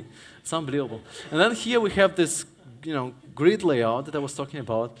crazy. It's unbelievable. And then here we have this, grid layout that I was talking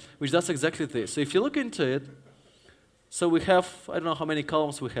about, which does exactly this. So if you look into it, so we have, I don't know how many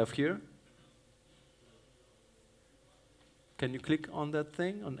columns we have here. Can you click on that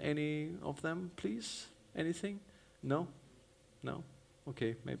thing, on any of them, please? Anything? No? No?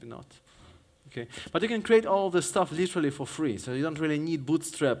 Okay, maybe not. Okay, but you can create all this stuff literally for free, so you don't really need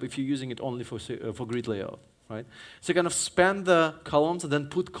Bootstrap if you're using it only for grid layout, right? So you kind of span the columns and then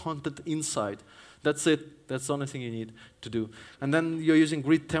put content inside. That's it. That's the only thing you need to do. And then you're using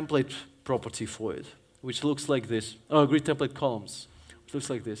grid template property for it, which looks like this. Oh, grid template columns. It looks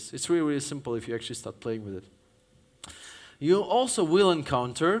like this. It's really, really simple if you actually start playing with it. You also will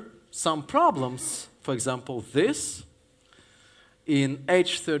encounter some problems. For example, this in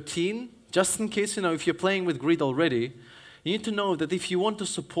H13. Just in case, if you're playing with grid already, you need to know that if you want to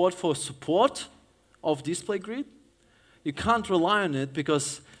support of display grid, you can't rely on it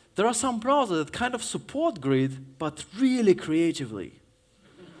because there are some browsers that kind of support grid, but really creatively.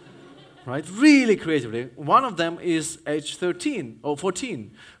 Right? Really creatively. One of them is H13 or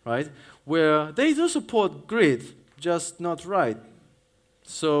 14, right? Where they do support grid, just not right.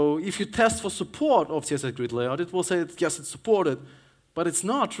 So if you test for support of CSS grid layout, it will say that yes, it's supported, but it's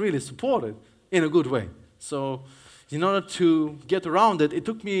not really supported in a good way. So in order to get around it, it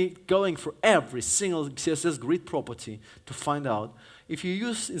took me going for every single CSS grid property to find out if you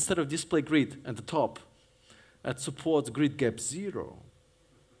use, instead of display grid at the top, it supports grid gap 0.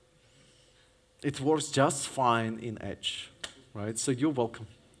 It works just fine in Edge, right? So you're welcome,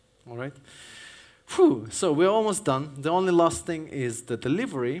 all right? Whew, so we're almost done. The only last thing is the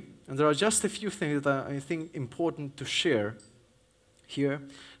delivery, and there are just a few things that I think important to share here.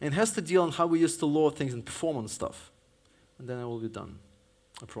 And it has to deal on how we used to load things in performance stuff. And then I will be done,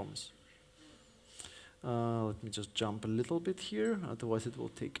 I promise. Let me just jump a little bit here, otherwise it will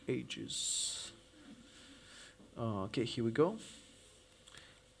take ages. Okay, here we go.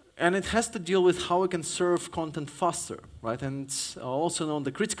 And it has to deal with how we can serve content faster, right? And it's also known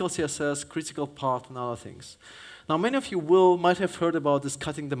the critical CSS, critical path, and other things. Now, many of you might have heard about this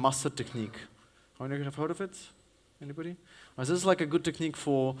cutting the mustard technique. How many of you have heard of it? Anybody? This is like a good technique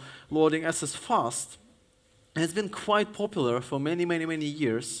for loading assets fast. And it's been quite popular for many, many, many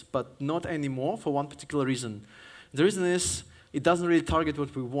years, but not anymore for one particular reason. The reason is it doesn't really target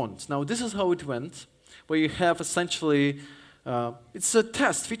what we want. Now, this is how it went, where you have essentially it's a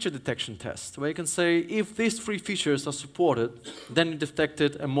test, feature detection test, where you can say if these 3 features are supported, then you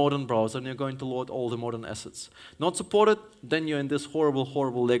detected a modern browser and you're going to load all the modern assets. Not supported, then you're in this horrible,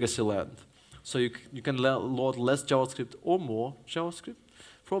 horrible legacy land. So you can load less JavaScript or more JavaScript,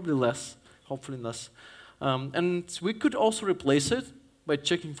 probably less, hopefully less. And we could also replace it by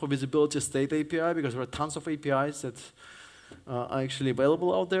checking for visibility state API, because there are tons of APIs that are actually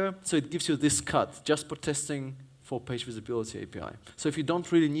available out there. So it gives you this cut just for testing for page visibility API. So if you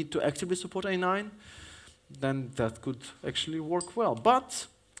don't really need to actively support A9, then that could actually work well. But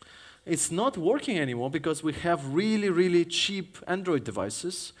it's not working anymore because we have really, really cheap Android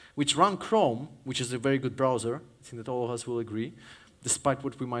devices which run Chrome, which is a very good browser. I think that all of us will agree, despite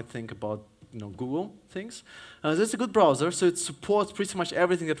what we might think about Google things. It's a good browser, so it supports pretty much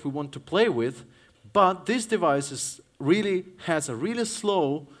everything that we want to play with. But this device has a really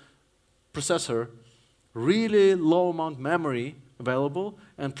slow processor, really low amount memory available,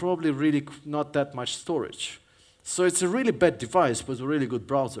 and probably really not that much storage. So it's a really bad device with a really good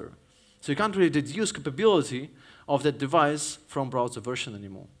browser. So you can't really deduce capability of that device from browser version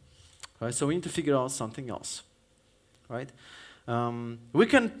anymore. Right? So we need to figure out something else. Right? We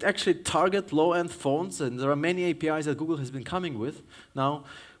can actually target low-end phones, and there are many APIs that Google has been coming with now,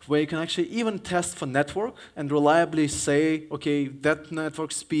 where you can actually even test for network and reliably say, okay, that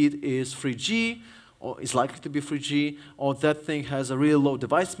network speed is 3G, or is likely to be 3G, or that thing has a really low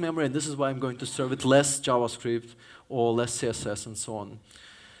device memory, and this is why I'm going to serve it less JavaScript or less CSS and so on.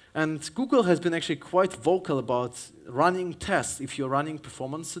 And Google has been actually quite vocal about running tests. If you're running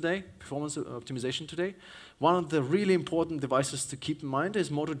performance optimization today, one of the really important devices to keep in mind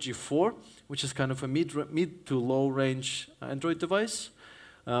is Moto G4, which is kind of a mid to low range Android device,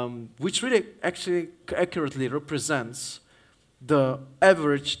 which really actually accurately represents the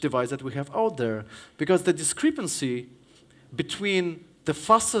average device that we have out there, because the discrepancy between the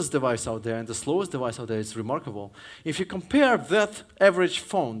fastest device out there and the slowest device out there is remarkable. If you compare that average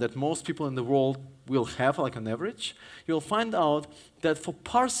phone that most people in the world will have, like an average, you'll find out that for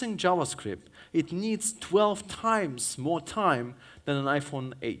parsing JavaScript, it needs 12 times more time than an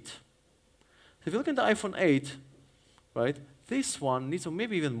iPhone 8. So if you look at the iPhone 8, right, this one needs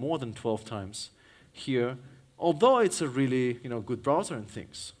maybe even more than 12 times here, although it's a really good browser and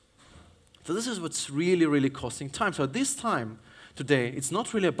things. So this is what's really, really costing time. So at this time, today, it's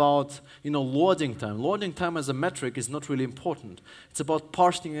not really about loading time. Loading time as a metric is not really important. It's about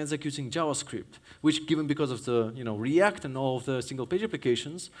parsing and executing JavaScript, which, given because of the React and all of the single-page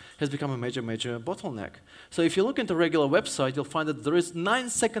applications, has become a major, major bottleneck. So if you look into a regular website, you'll find that there is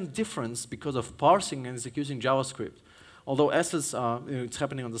 9-second difference because of parsing and executing JavaScript, although assets are it's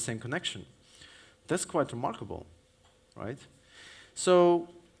happening on the same connection. That's quite remarkable, right? So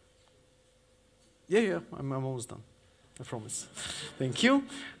Yeah, I'm almost done. I promise. Thank you.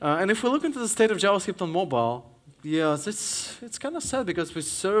 And if we look into the state of JavaScript on mobile, yes, it's kind of sad because we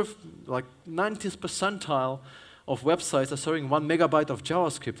serve like 90th percentile of websites are serving 1 megabyte of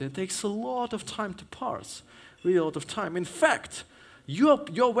JavaScript. It takes a lot of time to parse, really a lot of time. In fact, your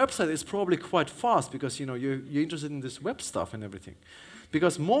website is probably quite fast because you're interested in this web stuff and everything.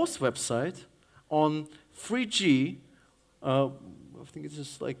 Because most websites on 3G, I think it's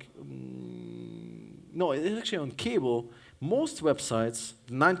just like, no, it's actually on cable, most websites,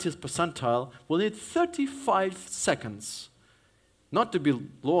 the 90th percentile, will need 35 seconds. Not to be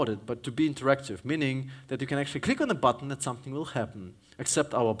loaded, but to be interactive, meaning that you can actually click on a button and something will happen.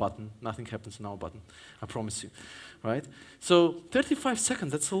 Except our button. Nothing happens on our button, I promise you. Right? So 35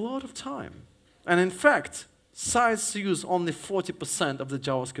 seconds, that's a lot of time. And in fact, sites use only 40% of the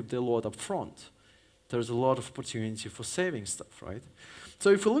JavaScript they load up front. There's a lot of opportunity for saving stuff, right? So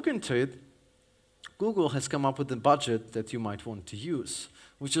if you look into it, Google has come up with a budget that you might want to use,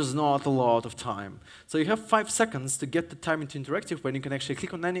 which is not a lot of time. So you have 5 seconds to get the time into interactive when you can actually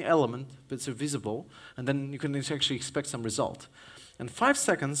click on any element that's visible, and then you can actually expect some result. And 5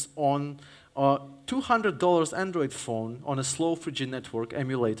 seconds on a $200 Android phone on a slow 3G network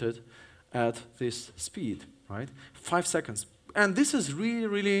emulated at this speed, right? 5 seconds. And this is really,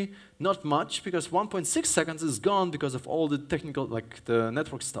 really not much because 1.6 seconds is gone because of all the technical, like the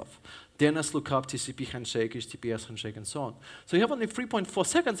network stuff. DNS lookup, TCP handshake, HTTPS handshake, and so on. So you have only 3.4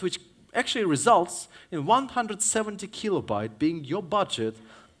 seconds, which actually results in 170 kilobyte being your budget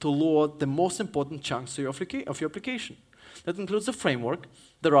to load the most important chunks of your application. That includes the framework,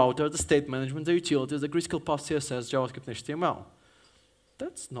 the router, the state management, the utilities, the critical path CSS, JavaScript, and HTML.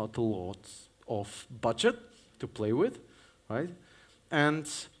 That's not a lot of budget to play with, right? And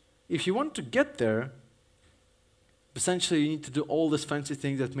if you want to get there, essentially you need to do all these fancy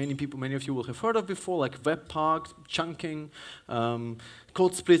things that many of you will have heard of before, like Webpack, chunking,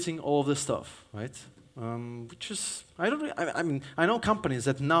 code splitting, all of this stuff, right? Which is, I mean, I know companies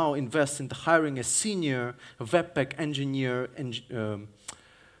that now invest into hiring a senior Webpack engineer,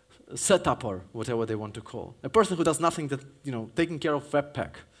 setupper, whatever they want to call. A person who does nothing that, taking care of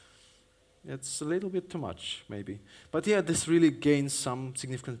Webpack. It's a little bit too much, maybe. But yeah, this really gains some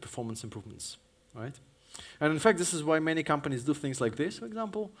significant performance improvements, right? And in fact, this is why many companies do things like this, for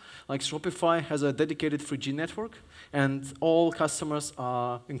example. Like Shopify has a dedicated 3G network, and all customers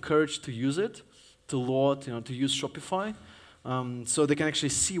are encouraged to use it, to load, to use Shopify. So they can actually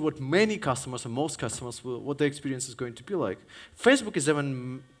see what many customers, or most customers, what the experience is going to be like. Facebook is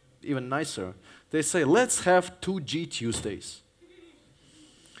even nicer. They say, let's have 2G Tuesdays.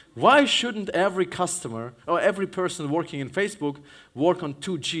 Why shouldn't every customer or every person working in Facebook work on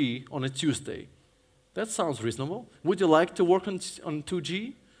 2G on a Tuesday? That sounds reasonable. Would you like to work on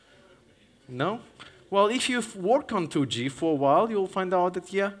 2G? No? Well, if you work on 2G for a while, you'll find out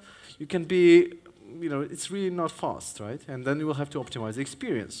that, yeah, you can be, it's really not fast, right? And then you will have to optimize the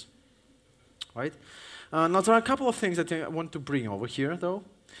experience, right? Now, there are a couple of things that I want to bring over here, though.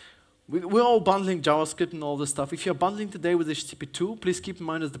 We're all bundling JavaScript and all this stuff. If you're bundling today with HTTP2, please keep in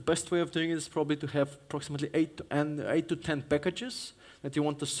mind that the best way of doing it is probably to have approximately 8 to 10 packages that you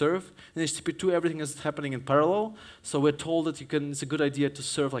want to serve. In HTTP2, everything is happening in parallel. So we're told that it's a good idea to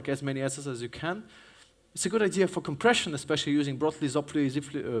serve like as many assets as you can. It's a good idea for compression, especially using Brotli, Zopli,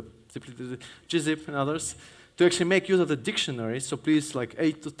 gzip, and others, to actually make use of the dictionary. So please, like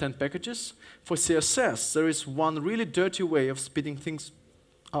 8 to 10 packages. For CSS, there is one really dirty way of speeding things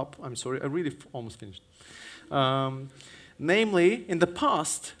up. I'm sorry, I really almost finished. Namely, in the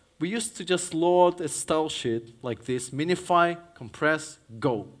past, we used to just load a style sheet like this, minify, compress,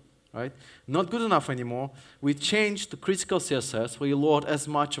 go, right? Not good enough anymore. We changed to critical CSS, where you load as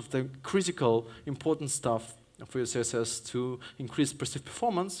much of the critical, important stuff for your CSS to increase perceived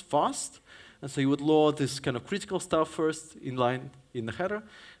performance fast. And so you would load this kind of critical stuff first in line in the header,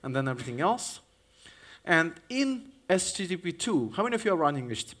 and then everything else. And in HTTP2, how many of you are running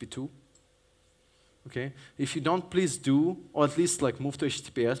HTTP2? Okay, if you don't, please do, or at least like move to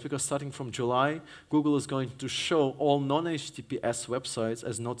HTTPS, because starting from July, Google is going to show all non-HTTPS websites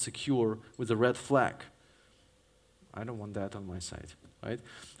as not secure with a red flag. I don't want that on my site, right?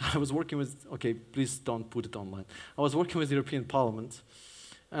 I was working with, okay, please don't put it online. I was working with the European Parliament,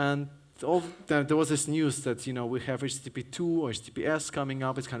 and there was this news that we have HTTP2 or HTTPS coming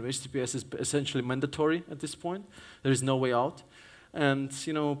up. It's kind of HTTPS is essentially mandatory at this point. There is no way out. And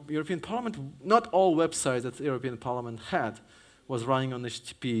European Parliament, not all websites that the European Parliament had was running on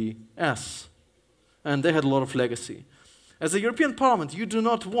HTTPS, and they had a lot of legacy. As a European Parliament, you do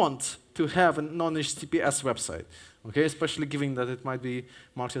not want to have a non-HTTPS website, okay? Especially given that it might be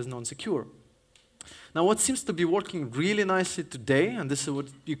marked as non-secure. Now, what seems to be working really nicely today, and this is what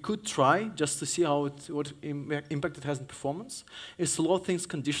you could try just to see what impact it has on performance, is to load things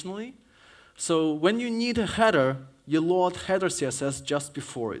conditionally. So when you need a header, you load header CSS just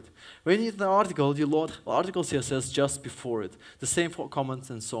before it. When you need an article, you load article CSS just before it. The same for comments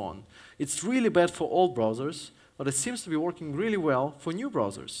and so on. It's really bad for old browsers, but it seems to be working really well for new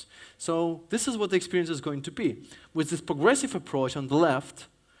browsers. So this is what the experience is going to be, with this progressive approach on the left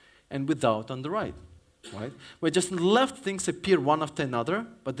and without on the right. Right? Where just on the left things appear one after another,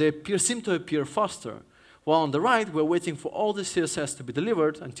 but they seem to appear faster. While on the right, we're waiting for all the CSS to be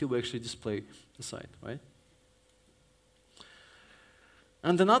delivered until we actually display the site. Right?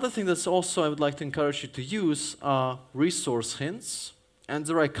 And another thing that's also I would like to encourage you to use are resource hints. And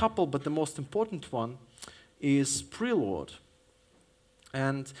there are a couple, but the most important one is preload.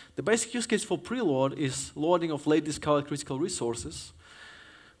 And the basic use case for preload is loading of late discovered critical resources,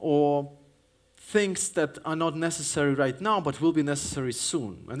 or things that are not necessary right now, but will be necessary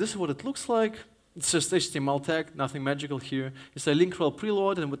soon. And this is what it looks like. It's just HTML tag, nothing magical here. It's a link rel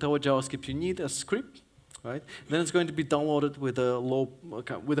preload, and whatever JavaScript you need as script, right? Then it's going to be downloaded with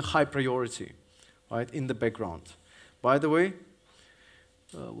a high priority, right, in the background. By the way,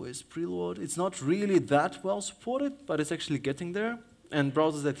 where's preload? It's not really that well supported, but it's actually getting there. And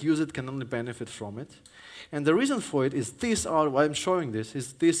browsers that use it can only benefit from it. And the reason for it is this, why I'm showing this,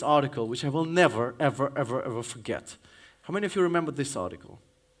 is this article, which I will never, ever, ever, ever forget. How many of you remember this article?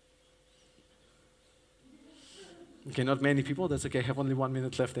 Okay, not many people. That's okay. I have only 1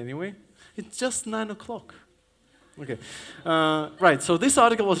 minute left anyway. It's just 9 o'clock. Okay. Right, so this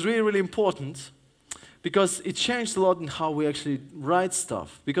article was really, really important because it changed a lot in how we actually write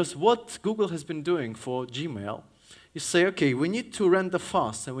stuff. Because what Google has been doing for Gmail, you say, okay, we need to render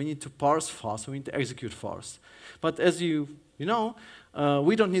fast, and we need to parse fast, we need to execute fast. But as you know,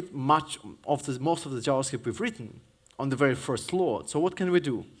 we don't need most of the JavaScript we've written on the very first load. So what can we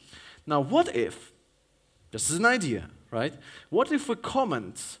do? Now, what if, this is an idea, right? What if we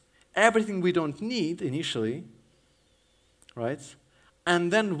comment everything we don't need initially, right? And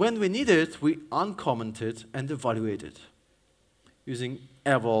then when we need it, we uncomment it and evaluate it using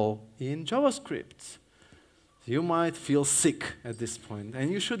eval in JavaScript. You might feel sick at this point,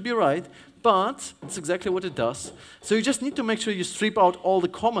 and you should be right, but it's exactly what it does. So you just need to make sure you strip out all the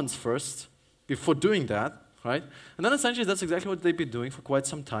comments first before doing that, right? And then essentially that's exactly what they've been doing for quite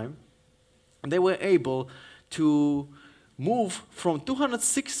some time. And they were able to move from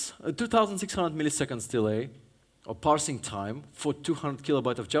 2,600 milliseconds delay, or parsing time, for 200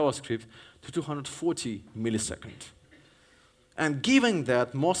 kilobytes of JavaScript to 240 milliseconds. And given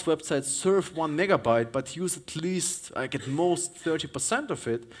that most websites serve 1 megabyte but use at least, like at most 30% of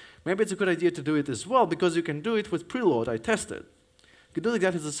it, maybe it's a good idea to do it as well, because you can do it with preload. I tested. You can do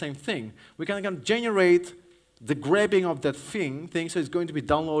exactly the same thing. We can generate the grabbing of that thing, so it's going to be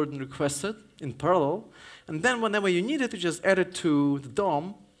downloaded and requested in parallel. And then whenever you need it, you just add it to the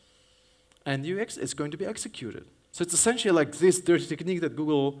DOM, and it's going to be executed. So it's essentially like this dirty technique that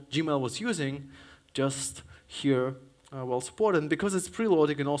Google Gmail was using, just here, well supported. And because it's preload,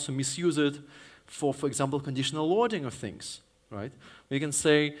 you can also misuse it for example, conditional loading of things, right? You can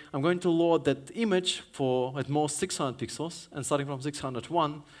say, I'm going to load that image for at most 600 pixels, and starting from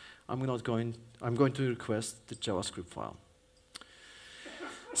 601, I'm going to request the JavaScript file.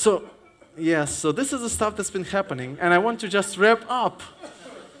 So, yes, so this is the stuff that's been happening, and I want to just wrap up.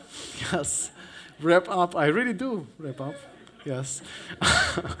 Yes, wrap up. I really do wrap up. Yes.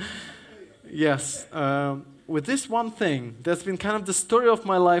 Yes. With this one thing, that's been kind of the story of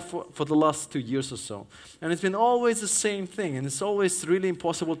my life for the last 2 years or so. And it's been always the same thing, and it's always really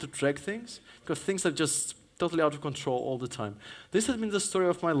impossible to track things, because things are just totally out of control all the time. This has been the story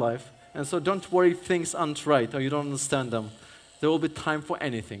of my life, and so don't worry if things aren't right or you don't understand them. There will be time for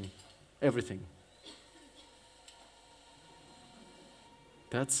anything, everything.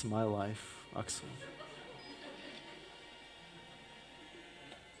 That's my life, Axel.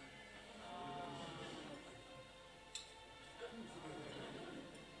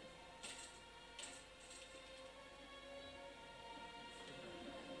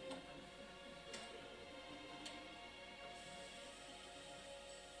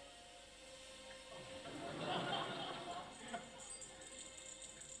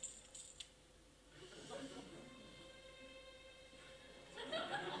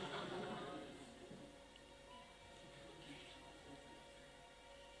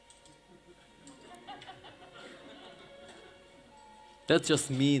 That's just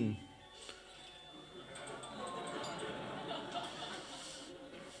mean.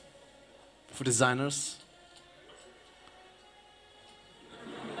 For designers.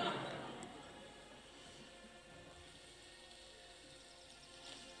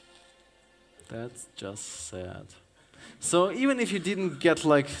 That's just sad. So even if you didn't get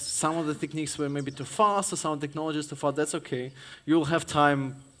like some of the techniques were maybe too fast or some technologies too fast, that's okay. You'll have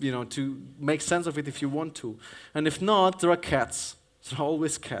time, to make sense of it if you want to. And if not, there are cats. There are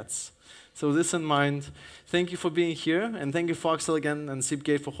always cats. So with this in mind, thank you for being here, and thank you Foxtel again and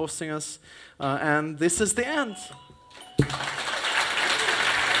Zipgate for hosting us. And this is the end.